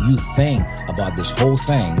what you think about this whole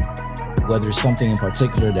thing, whether it's something in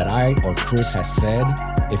particular that I or Chris has said.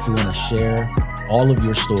 If you want to share all of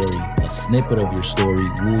your story, a snippet of your story,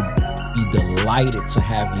 we'll be delighted to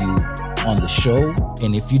have you on the show.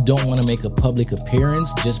 And if you don't want to make a public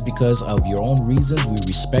appearance just because of your own reasons, we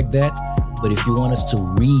respect that. But if you want us to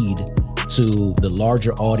read to the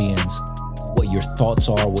larger audience what your thoughts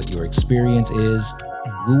are, what your experience is,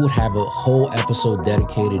 we would have a whole episode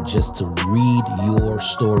dedicated just to read your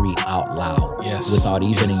story out loud without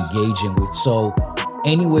even engaging with. So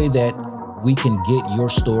any way that we can get your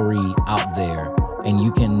story out there and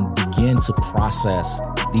you can begin to process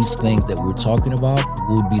these things that we're talking about,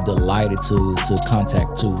 we'll be delighted to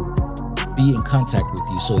be in contact with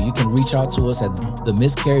you. So you can reach out to us at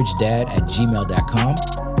themiscarriagedad@gmail.com.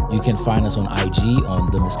 You can find us on IG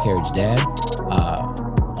on The Miscarriage Dad,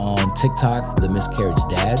 on TikTok, The Miscarriage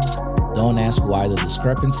Dads. Don't ask why the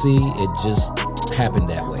discrepancy. It just happened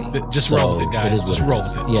that way. Just roll with it, guys. Just roll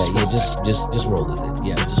with it. Just roll with it.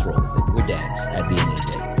 Yeah, just roll with it. We're dads at the end of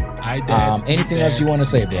the day. Anything else you want to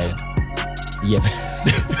say, bro? Yeah.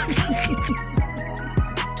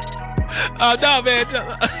 No, man.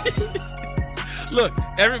 Look,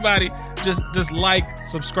 everybody, just like,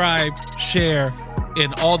 subscribe, share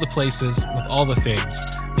in all the places with all the things,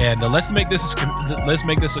 and let's make this a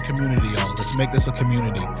community, y'all. Let's make this a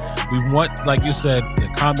community. We want, like you said, the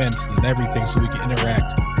comments and everything, so we can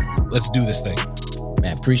interact. Let's do this thing.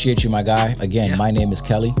 Man, appreciate you, my guy. Again, my name is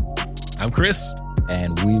Kelly. I'm Chris.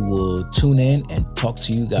 And we will tune in and talk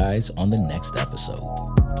to you guys on the next episode.